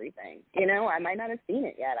at everything. You know, I might not have seen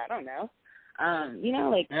it yet. I don't know. You know,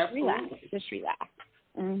 like, Absolutely. Relax. Just relax.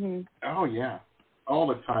 Mm-hmm. Oh, yeah. All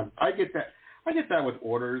the time. I get that with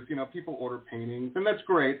orders. You know, people order paintings, and that's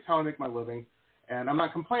great. It's how I make my living, and I'm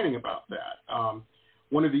not complaining about that.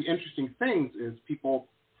 One of the interesting things is people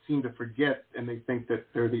seem to forget, and they think that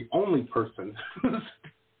they're the only person who's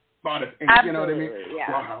bought a painting. Absolutely, You know what I mean?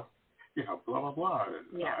 Yeah. Wow. You know, blah, blah, blah.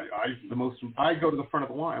 Yeah. I go to the front of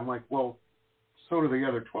the line. I'm like, well, so do the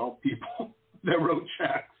other 12 people that wrote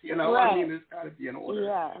checks. You know, right. I mean, there's got to be an order.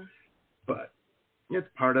 Yeah. But it's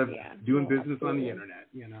part of doing business absolutely. on the internet,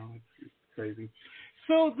 you know. It's crazy.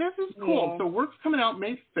 So this is cool. So work's coming out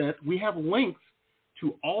May 5th. We have links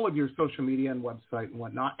to all of your social media and website and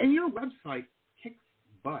whatnot. And your website kicks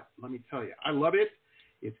butt, let me tell you. I love it.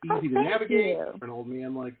 It's easy to navigate for an old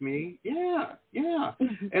man like me. Yeah.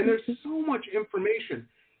 And there's so much information.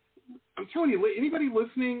 I'm telling you, anybody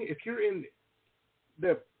listening, if you're in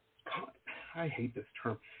I hate this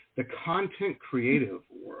term, the content creative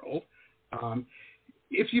world,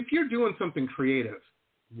 if you're doing something creative,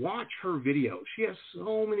 watch her videos. She has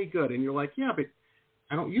so many good. And you're like, yeah, but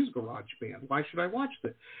I don't use GarageBand. Why should I watch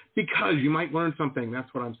this? Because you might learn something.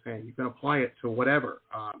 That's what I'm saying. You can apply it to whatever.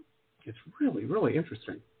 It's really, really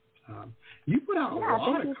interesting. You put out a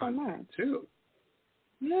lot of content, too.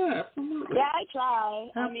 Yeah, absolutely. Yeah, I try.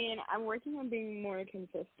 I mean, I'm working on being more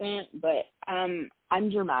consistent, but I'm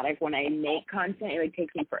dramatic. When I make content, it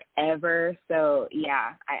takes me forever. So,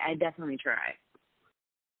 yeah, I definitely try.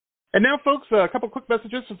 And now, folks, a couple quick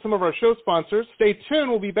messages from some of our show sponsors. Stay tuned.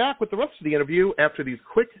 We'll be back with the rest of the interview after these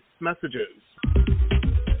quick messages.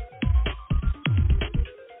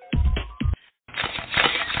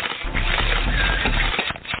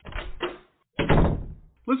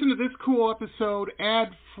 Listen to this cool episode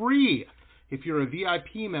ad-free. If you're a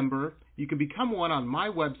VIP member, you can become one on my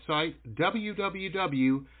website,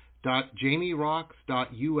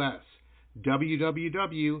 www.jamierocks.us,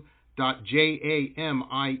 www.jamieroxx.us.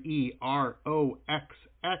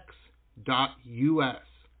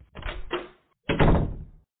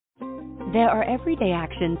 There are everyday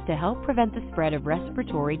actions to help prevent the spread of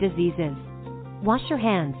respiratory diseases. Wash your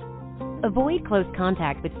hands. Avoid close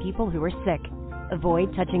contact with people who are sick.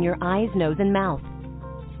 Avoid touching your eyes, nose, and mouth.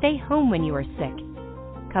 Stay home when you are sick.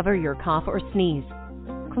 Cover your cough or sneeze.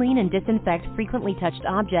 Clean and disinfect frequently touched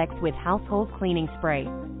objects with household cleaning spray.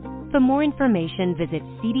 For more information, visit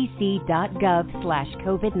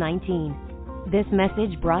cdc.gov/COVID-19. This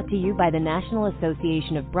message brought to you by the National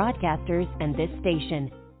Association of Broadcasters and this station.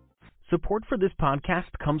 Support for this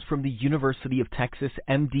podcast comes from the University of Texas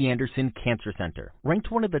MD Anderson Cancer Center,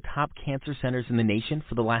 ranked one of the top cancer centers in the nation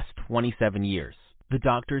for the last 27 years. The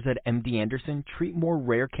doctors at MD Anderson treat more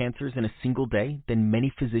rare cancers in a single day than many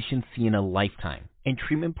physicians see in a lifetime, and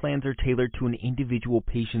treatment plans are tailored to an individual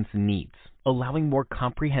patient's needs, allowing more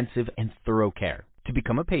comprehensive and thorough care. To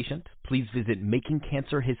become a patient, please visit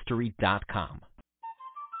makingcancerhistory.com.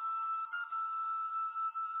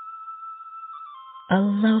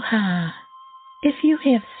 Aloha. If you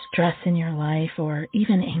have stress in your life or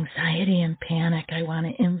even anxiety and panic, I want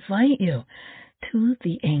to invite you to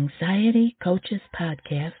the Anxiety Coaches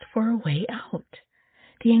Podcast for a way out.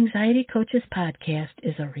 The Anxiety Coaches Podcast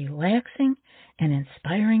is a relaxing and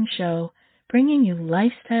inspiring show bringing you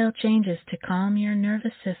lifestyle changes to calm your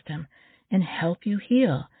nervous system and help you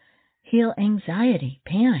heal anxiety,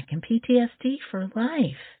 panic, and PTSD for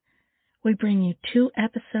life. We bring you 2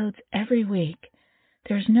 episodes every week.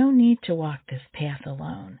 There's no need to walk this path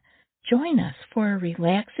alone. Join us for a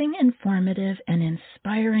relaxing, informative, and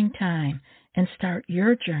inspiring time and start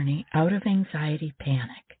your journey out of anxiety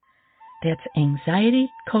panic. That's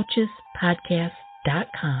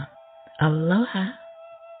anxietycoachespodcast.com. Aloha.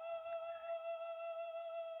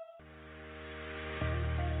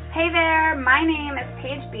 Hey there, my name is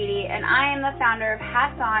Paige Beatty, and I am the founder of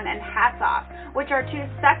Hats On and Hats Off, which are 2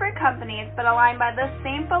 separate companies but aligned by the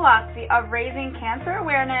same philosophy of raising cancer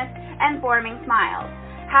awareness and forming smiles.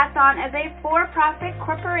 Hats On is a for-profit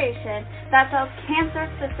corporation that sells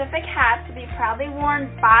cancer-specific hats to be proudly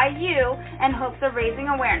worn by you in hopes of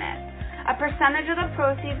raising awareness. A percentage of the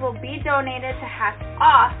proceeds will be donated to Hats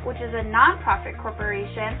Off, which is a nonprofit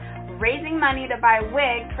corporation raising money to buy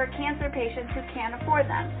wigs for cancer patients who can't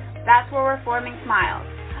afford them. That's where we're forming smiles.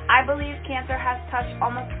 I believe cancer has touched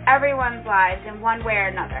almost everyone's lives in one way or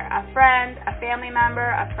another. A friend, a family member,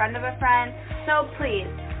 a friend of a friend. So please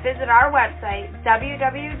visit our website,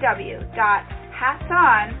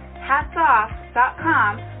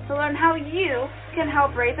 www.hatsonhatsoff.com, to learn how you can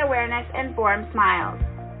help raise awareness and form smiles.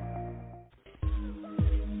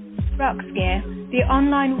 Rocks Gear, the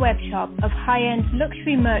online web shop of high-end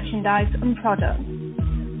luxury merchandise and products,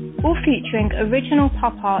 all featuring original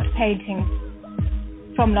pop art paintings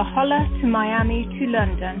from La Jolla to Miami to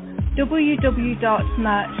London.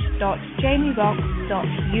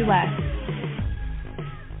 www.merch.jamierocks.us.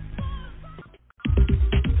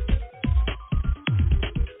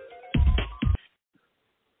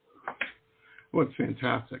 Well, it's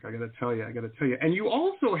fantastic. I got to tell you. And you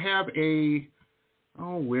also have a,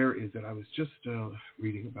 where is it? I was just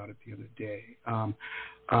reading about it the other day.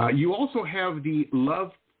 You also have the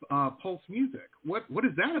Love Pulse Music. What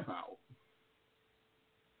is that about?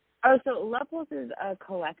 Oh, so Love Pulse is a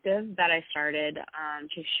collective that I started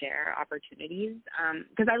to share opportunities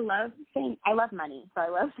because I love money, so I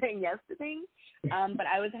love saying yes to things. But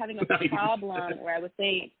I was having a problem where I was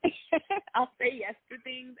saying, I'll say yes to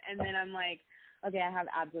things, and then I'm like, okay, I have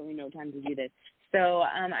absolutely no time to do this. So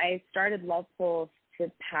I started Love Pulse to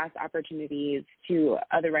pass opportunities to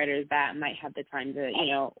other writers that might have the time to,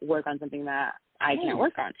 work on something that I can't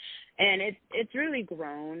work on. And it's really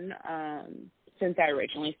grown since I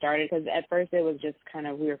originally started, because at first it was just kind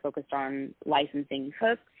of, we were focused on licensing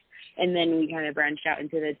hooks, and then we kind of branched out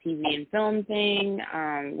into the TV and film thing.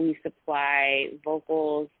 We supply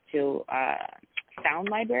vocals to sound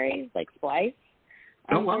libraries like Splice,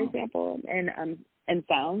 for example, and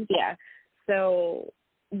sounds, yeah. So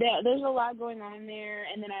there's a lot going on there.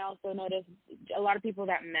 And then I also noticed a lot of people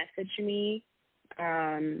that message me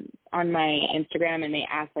on my Instagram, and they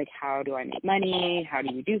ask, like, how do I make money? How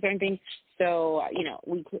do you do certain things? So,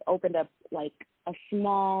 we opened up, like, a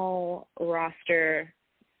small roster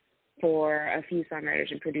for a few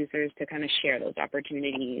songwriters and producers to kind of share those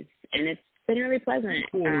opportunities. And it's been really pleasant.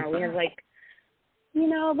 We have, like, a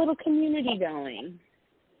little community going.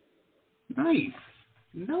 Nice.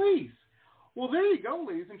 Well, there you go,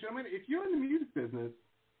 ladies and gentlemen. If you're in the music business,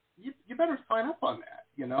 you better sign up on that,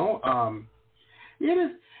 It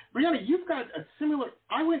is, Breana, you've got a similar,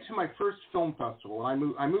 I went to my first film festival,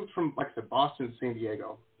 and I moved from, like I said, Boston to San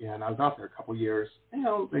Diego, and I was out there a couple years, a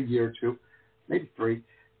year or two, maybe 3,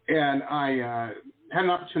 and had an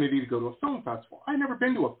opportunity to go to a film festival. I'd never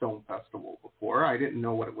been to a film festival before. I didn't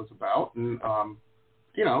know what it was about. And,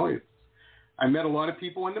 I met a lot of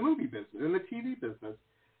people in the movie business, in the TV business.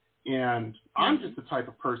 And I'm just the type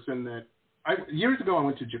of person that years ago I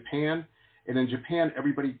went to Japan, and in Japan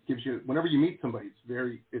everybody gives you, whenever you meet somebody,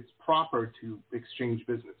 it's proper to exchange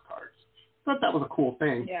business cards. I thought that was a cool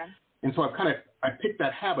thing. Yeah. And so I picked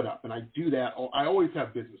that habit up, and I do that. I always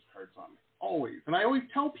have business cards on me, always. And I always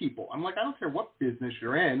tell people, I'm like, I don't care what business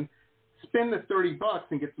you're in, spend the $30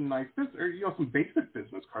 and get some nice business, or some basic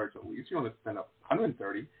business cards at least. You don't have to spend up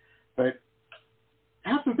 $130, but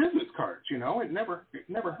have some business cards. It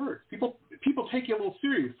never hurts. People take you a little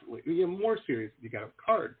seriously, more serious if you got a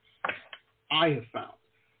card. I have found.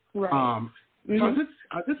 Right. So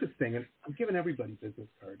I did this thing, and I'm giving everybody business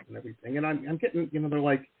cards and everything, and I'm getting, they're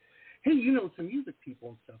like, hey, some music people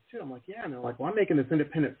and stuff too. I'm like, yeah, and they're like, well, I'm making this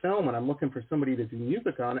independent film, and I'm looking for somebody to do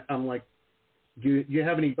music on it. I'm like, do you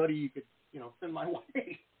have anybody you could, send my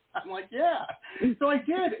way? I'm like, yeah. So I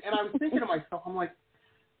did, and I was thinking to myself, I'm like,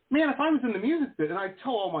 man, if I was in the music business, and I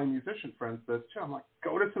tell all my musician friends this too, I'm like,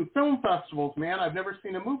 go to some film festivals, man. I've never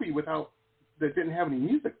seen a movie that didn't have any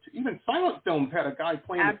music. Even silent films had a guy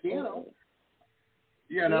playing the piano.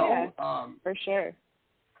 Yeah, for sure.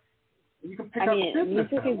 You can pick up business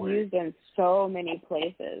music that is way. used in so many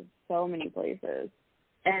places,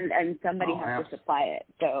 and somebody has to supply it.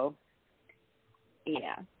 So,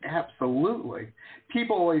 yeah. Absolutely.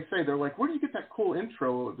 People always say, they're like, where do you get that cool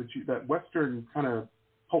intro, that Western kind of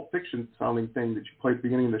Pulp Fiction sounding thing that you played at the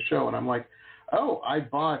beginning of the show? And I'm like, oh, I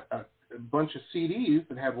bought a bunch of CDs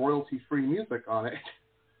that had royalty-free music on it.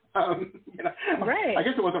 Right. I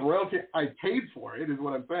guess it wasn't royalty. I paid for it, is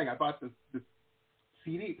what I'm saying. I bought this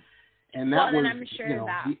CD, and that was I'm sure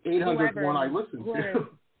that the 800th one I listened to.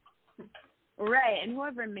 Right, and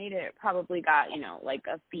whoever made it probably got, like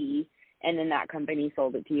a fee, and then that company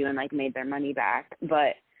sold it to you and, like, made their money back.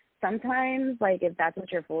 But sometimes, like, if that's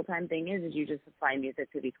what your full-time thing is you just supply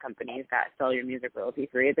music to these companies that sell your music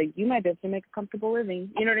royalty-free, it's like, you might be able to make a comfortable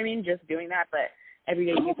living. You know what I mean? Just doing that, but every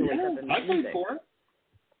day you have to wake up and make music. I paid for it.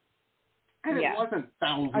 And it wasn't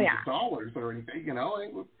thousands of dollars or anything, it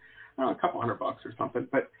was a couple $100 or something.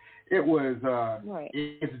 But it was,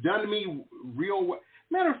 it's done to me real well.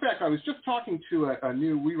 Matter of fact, I was just talking to a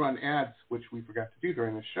new, we run ads, which we forgot to do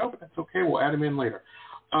during the show, but that's okay. We'll add them in later.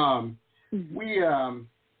 I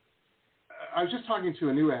was just talking to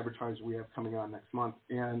a new advertiser we have coming on next month,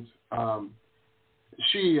 and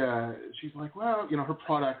she's like, well, her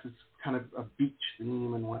product is kind of a beach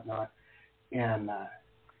theme and whatnot, and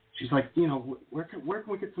she's like, where can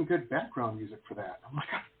we get some good background music for that? I'm like,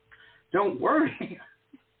 don't worry,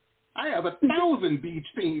 I have 1,000 beach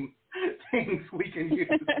theme things we can use.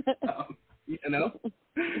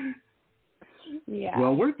 Yeah.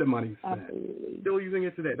 Well worth the money spent. Absolutely. Still using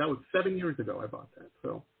it today. That was 7 years ago I bought that,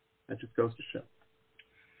 so that just goes to show.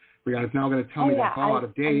 Breana's now going to tell me that's all out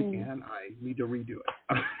of date, and I need to redo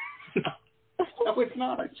it. No, it's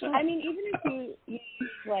not. Even if you use,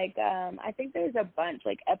 like, I think there's a bunch,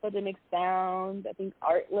 like Epidemic Sound, I think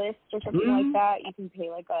Artlist or something like that. You can pay,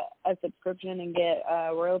 like, a subscription and get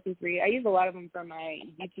royalty-free. I use a lot of them for my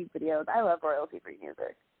YouTube videos. I love royalty-free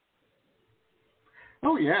music.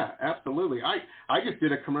 Oh, yeah, absolutely. I just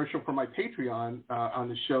did a commercial for my Patreon on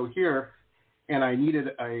the show here, and I needed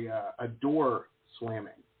a door slamming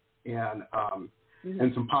and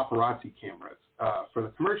some paparazzi cameras for the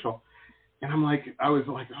commercial. And I was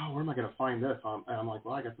like, oh, where am I going to find this? And I'm like,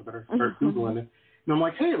 well, I guess I better start Googling it. And I'm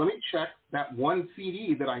like, hey, let me check that one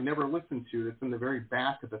CD that I never listened to that's in the very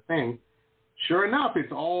back of the thing. Sure enough,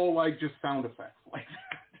 it's all like just sound effects like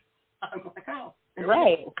that. I'm like, oh,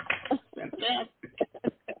 right. Fantastic.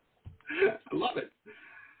 I love it.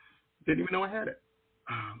 Didn't even know I had it.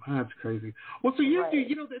 That's crazy. Well, so you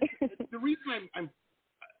do, the reason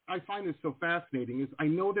I find this so fascinating is I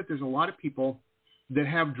know that there's a lot of people that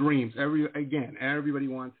have dreams. Everybody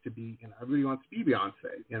wants to be, everybody wants to be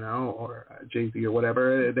Beyonce, or Jay-Z or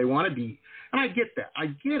whatever they want to be. And I get that. I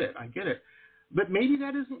get it. But maybe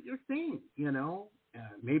that isn't your thing,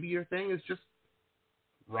 maybe your thing is just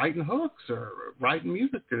writing hooks or writing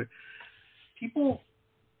music. People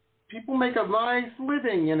make a nice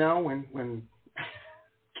living, when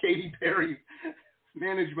Katy Perry's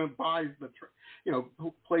management buys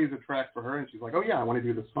plays a track for her, and she's like, oh yeah, I want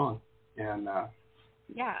to do this song. And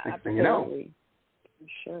yeah, next absolutely. thing you know,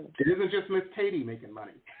 sure. It isn't just Miss Katy making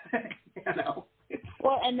money.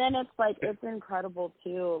 Well, and then it's incredible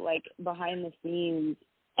too, like behind the scenes,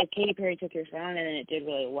 if Katy Perry took your song and then it did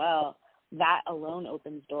really well, that alone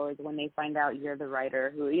opens doors when they find out you're the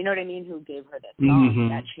writer who, who gave her this song.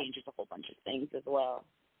 That changes a whole bunch of things as well.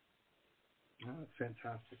 That's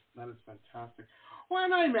fantastic. That is fantastic. Well,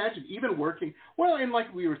 and I imagine even working, well, and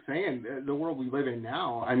like we were saying, the world we live in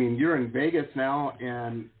now, I mean, you're in Vegas now,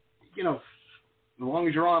 and, you know, as long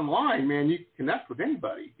as you're online, man, you can connect with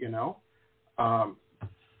anybody, you know.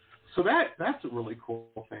 So that's a really cool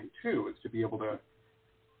thing, too, is to be able to,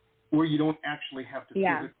 where you don't actually have to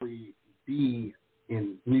physically be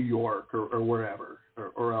in New York or wherever,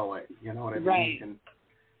 or LA, you know what I mean? Right.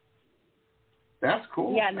 That's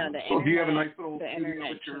cool. Yeah, no, the so internet. Do you have a nice little the studio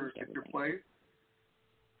internet at your place?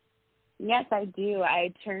 Yes, I do.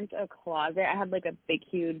 I turned a closet. I had like a big,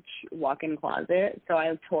 huge walk-in closet, so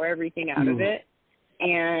I tore everything out of it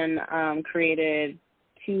and created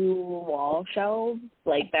 2 wall shelves,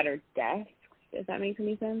 like that are desks. If that makes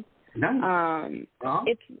any sense. Nice.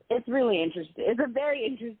 It's really interesting. It's a very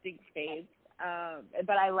interesting space,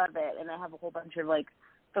 but I love it, and I have a whole bunch of like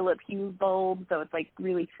Philip Hue bulbs, so it's like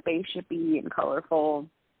really spaceshipy and colorful.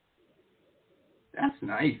 That's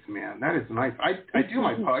nice, man. That is nice. I do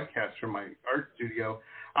my podcast from my art studio.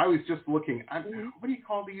 I was just looking. What do you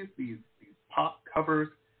call these pop covers?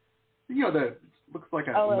 You know, the looks like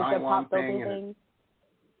a nylon thing.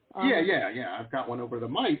 Yeah. I've got one over the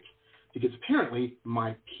mic because apparently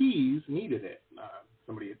my keys needed it.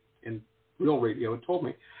 Somebody in real radio had told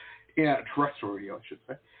me. Yeah, terrestrial radio, I should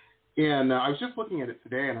say. And I was just looking at it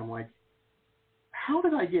today, and I'm like, how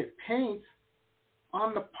did I get paint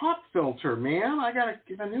on the pop filter, man? I got to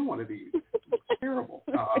get a new one of these. It's terrible.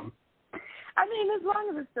 I mean, as long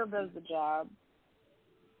as it still does the job.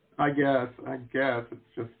 I guess.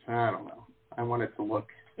 It's just, I don't know. I want it to look,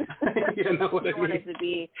 you know what I mean? Want it to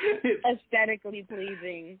be aesthetically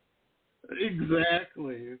pleasing.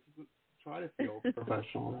 Exactly. Try to feel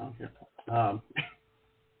professional around here.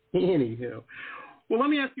 Anywho. Well, let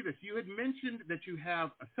me ask you this. You had mentioned that you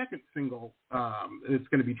have a second single that's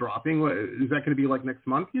going to be dropping. Is that going to be like next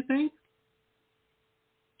month, you think?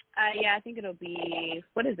 Yeah, I think it'll be,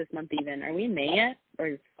 what is this month even? Are we in May yet? Or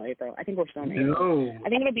is it April? I think we're still in April. No. I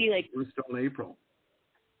think it'll be like... We're still in April.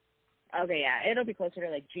 Okay, yeah. It'll be closer to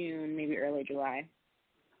like June, maybe early July.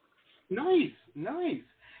 Nice.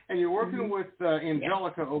 And you're working with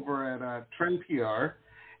Angelica over at Trend PR.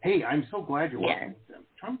 Hey, I'm so glad you're working with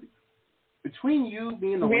them. Between you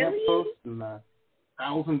being the lamppost and the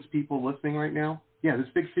thousands of people listening right now, this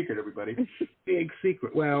big secret, everybody. Big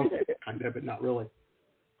secret. Well, kind of, but not really.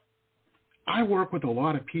 I work with a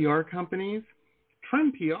lot of PR companies.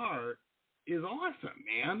 Trend PR is awesome,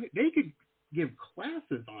 man. They could give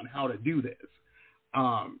classes on how to do this.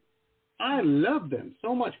 I love them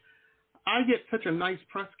so much. I get such a nice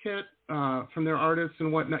press kit from their artists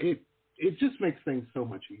and whatnot. It just makes things so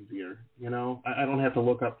much easier, you know. I don't have to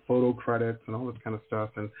look up photo credits and all this kind of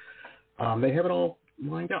stuff. And they have it all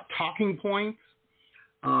lined up. Talking points,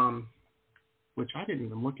 which I didn't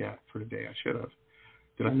even look at for today. I should have.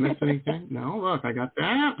 Did I miss anything? No, look, I got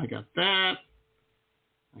that.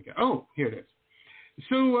 Oh, here it is.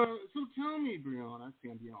 So tell me, Breana, I see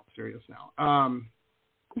I'm being all serious now.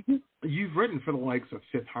 You've written for the likes of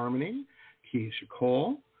Fifth Harmony, Keisha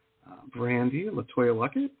Cole, Brandy, LaToya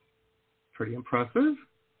Luckett. Pretty impressive.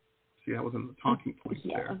 See, that was in the talking points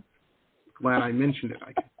there. Glad I mentioned it.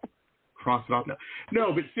 I can cross it off now.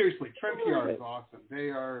 No, but seriously, Trend PR is awesome. They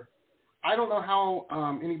are. I don't know how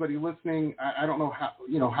anybody listening. I don't know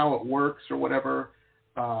how it works or whatever.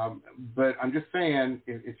 But I'm just saying,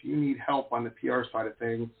 if you need help on the PR side of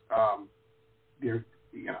things, I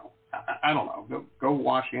don't know. Go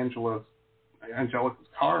wash Angelica's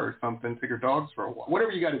car or something. Take her dogs for a walk.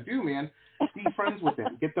 Whatever you got to do, man. Be friends with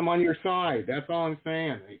them. Get them on your side. That's all I'm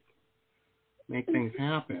saying. Make things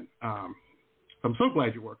happen. I'm so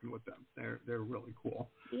glad you're working with them. They're really cool.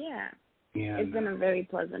 Yeah. And, it's been a very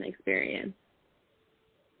pleasant experience.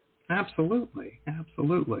 Absolutely.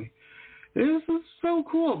 This is so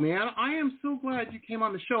cool, man. I am so glad you came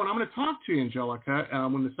on the show. And I'm going to talk to you, Angelica,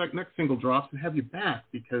 when the next single drops and have you back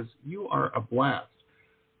because you are a blast.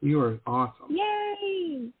 You are awesome.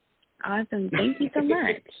 Yay! Awesome. Thank you so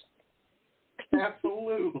much.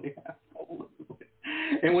 Absolutely.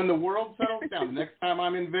 And when the world settles down, the next time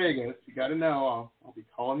I'm in Vegas, you got to know I'll be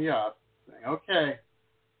calling you up, saying, "Okay,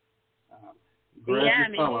 grab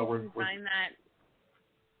your fella. Maybe you can find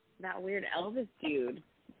that weird Elvis dude.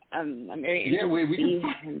 I'm very interested to see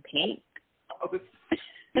him paint."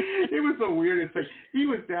 It was the weirdest thing. He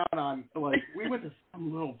was down on we went to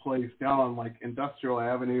some little place down on Industrial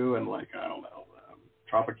Avenue and I don't know.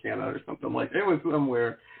 Tropicana or something it was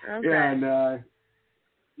somewhere. Okay. And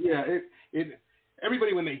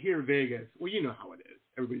everybody when they hear Vegas, well, you know how it is.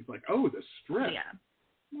 Everybody's like, "Oh, the Strip." Yeah.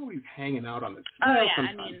 Nobody's hanging out on the Strip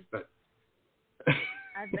sometimes, but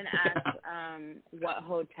I've been asked what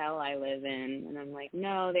hotel I live in, and I'm like,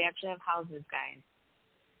 no, they actually have houses, guys.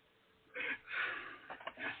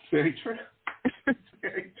 Very true.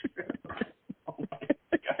 Very true. Oh my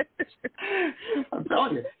gosh. I'm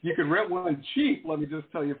telling you, you can rent one cheap. Let me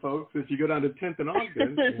just tell you, folks, if you go down to 10th and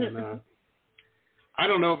Ogden, and I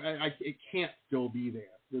don't know, it can't still be there.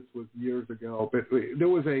 This was years ago, but there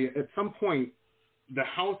was at some point, the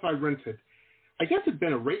house I rented, I guess it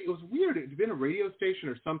was weird. It had been a radio station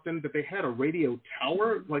or something, but they had a radio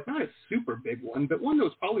tower, like not a super big one, but one that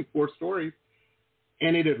was probably 4 stories,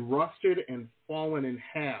 and it had rusted and fallen in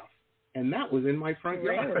half, and that was in my front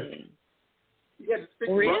yard. Really? Yeah, this big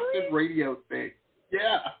rusted radio station.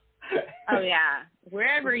 Yeah. Oh yeah,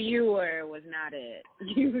 wherever you were was not it.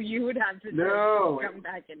 You would have to come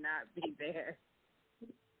back and not be there.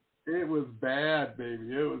 It was bad,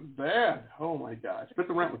 baby. It was bad. Oh my gosh! But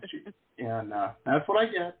the rent was cheap, and that's what I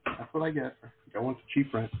get. That's what I get for going to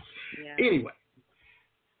cheap rent. Yeah. Anyway,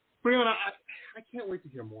 Breana, I can't wait to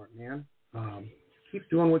hear more, man. Keep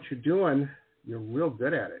doing what you're doing. You're real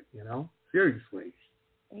good at it. You know, seriously.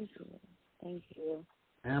 Thank you. Thank you.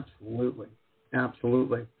 Absolutely.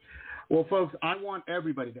 Absolutely. Well, folks, I want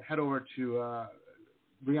everybody to head over to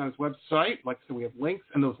Breana's website. Like I said, we have links,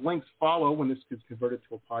 and those links follow when this gets converted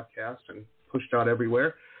to a podcast and pushed out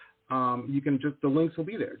everywhere. You can the links will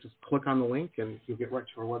be there. Just click on the link, and you'll get right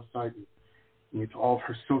to our website and to all of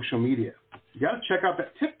her social media. You got to check out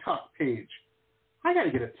that TikTok page. I got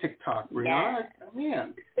to get a TikTok, Breana. Yeah.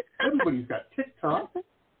 Man, everybody's got TikTok.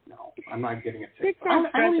 No, I'm not getting a TikTok.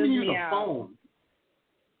 I don't even use a phone.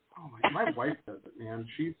 Oh my wife does it, man.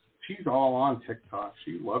 She's all on TikTok.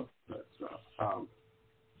 She loves that stuff.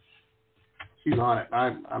 She's on it.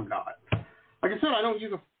 I'm not. Like I said, I don't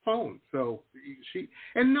use a phone. So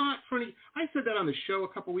not for any. I said that on the show a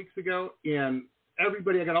couple weeks ago, and I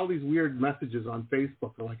got all these weird messages on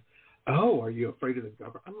Facebook. They're like, "Oh, are you afraid of the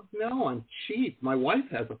government?" I'm like, "No, I'm cheap. My wife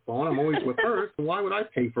has a phone. I'm always with her. So why would I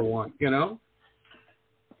pay for one? You know?"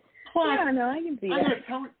 Plus, yeah, no, I can see that.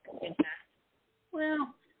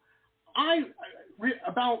 Well,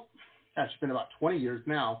 it's been about 20 years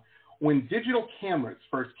now, when digital cameras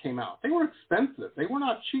first came out, they were expensive. They were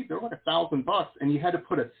not cheap. They were like $1,000, and you had to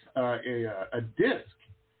put a disc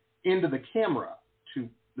into the camera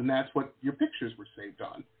and that's what your pictures were saved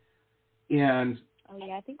on. And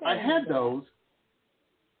I think I had those.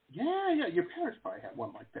 Yeah, your parents probably had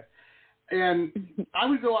one like that. And I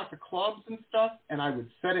would go out to clubs and stuff, and I would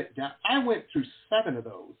set it down. I went through 7 of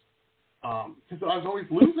those. Because I was always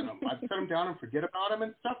losing them. I'd set them down and forget about them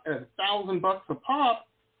and stuff. At $1,000 a pop,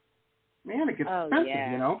 man, it gets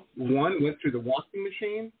expensive, you know. One went through the washing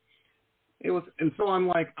machine. And so I'm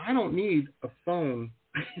like, I don't need a phone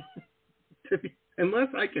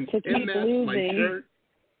unless I can pin that my shirt.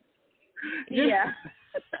 Yeah.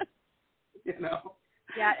 You know.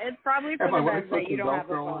 Yeah, it's probably for the best that you don't have a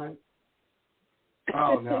phone.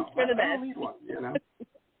 Oh no, it's for the best. I don't need one. You know.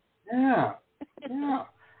 Yeah.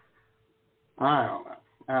 I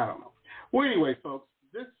don't know. Well, anyway, folks,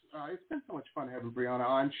 it's been so much fun having Breana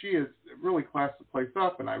on. She has really classed the place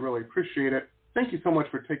up, and I really appreciate it. Thank you so much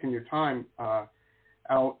for taking your time out,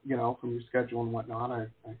 you know, from your schedule and whatnot.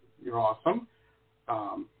 You're awesome.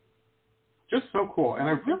 Just so cool, and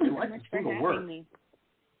I really like the single word.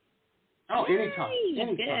 Oh, anytime.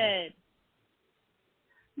 Good.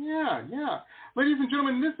 Yeah. Ladies and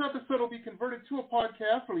gentlemen, this episode will be converted to a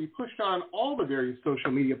podcast and will be pushed on all the various social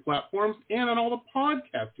media platforms and on all the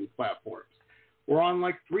podcasting platforms. We're on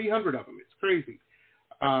like 300 of them. It's crazy.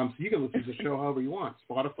 So you can listen to the show however you want.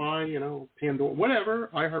 Spotify, you know, Pandora, whatever,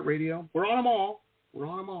 iHeartRadio. We're on them all.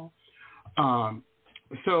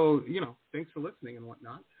 So, you know, thanks for listening and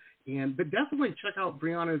whatnot. But definitely check out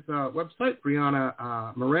Breana's website,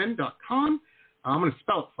 breanamarin.com. I'm going to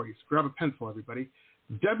spell it for you, so grab a pencil, everybody.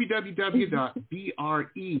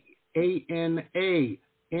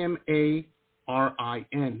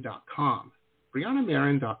 www.breanamarin.com.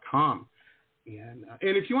 breanamarin.com. And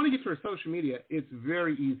if you want to get to her social media, it's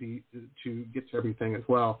very easy to get to everything as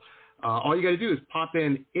well. All you got to do is pop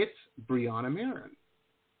in, it's Breana Marin.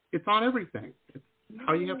 It's on everything. It's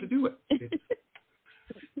how you have to do it. It's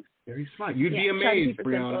very smart. You'd be amazed,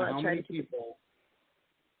 Breana, how many people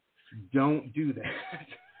don't do that.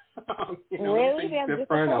 You know, really? They have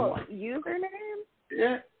difficult username?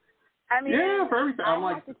 Yeah. I mean, for everything. I'm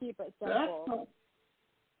like, have to keep it simple.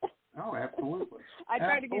 Oh, absolutely. I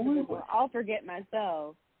try to keep it simple. I'll forget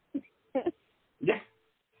myself. Yeah.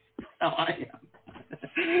 Oh, I am.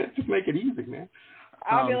 Just make it easy, man.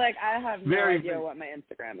 I'll be like, I have no idea what my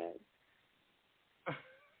Instagram is.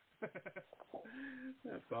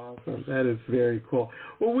 That's awesome. That is very cool.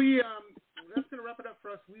 Well, we that's going to wrap it up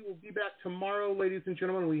for us. We will be back tomorrow, ladies and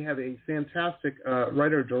gentlemen. We have a fantastic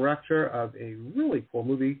writer-director of a really cool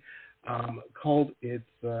movie called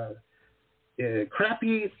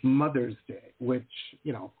Crappy Mother's Day, which,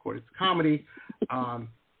 of course, it's a comedy.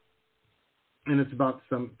 And it's about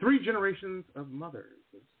 3 generations of mothers.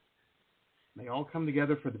 They all come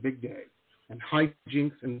together for the big day, and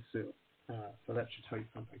hijinks ensue. So that should tell you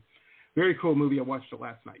something. Very cool movie. I watched it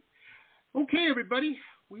last night. Okay, everybody.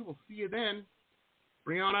 We will see you then.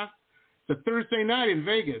 Breana, it's a Thursday night in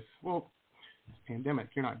Vegas. Well, it's a pandemic.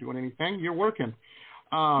 You're not doing anything. You're working.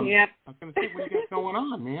 Yep. I was going to say, what do you got going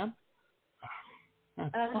on, man?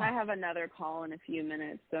 I have another call in a few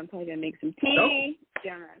minutes, so I'm probably going to make some tea,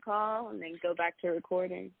 get on that call, and then go back to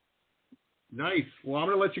recording. Nice. Well, I'm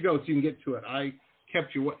going to let you go so you can get to it. I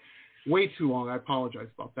kept you way too long. I apologize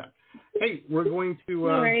about that. Hey, we're going to... No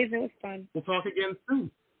worries. It was fun. We'll talk again soon.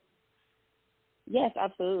 Yes,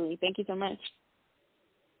 absolutely. Thank you so much.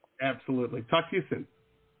 Absolutely. Talk to you soon.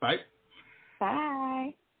 Bye.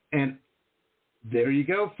 Bye. And there you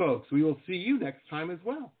go, folks. We will see you next time as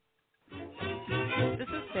well. This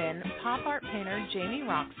has been pop art painter Jamie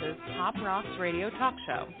Roxx's Pop Rocks Radio Talk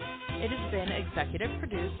Show. It has been executive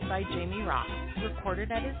produced by Jamie Roxx,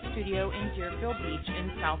 recorded at his studio in Deerfield Beach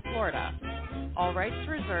in South Florida. All rights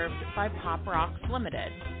reserved by Pop Rocks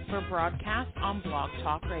Limited for broadcast on Blog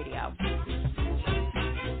Talk Radio.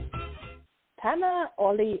 Tana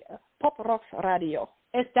Oli, Pop Rocks Radio.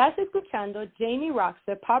 Estás escuchando Jamie Roxx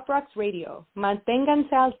de Pop Rocks Radio.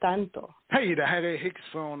 Manténganse al tanto. Hej, det här är Hicks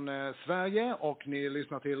från Sverige och ni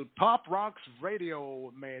lyssnar till Pop Rocks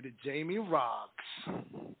Radio med Jamie Roxx.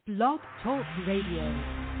 Blog Talk Radio.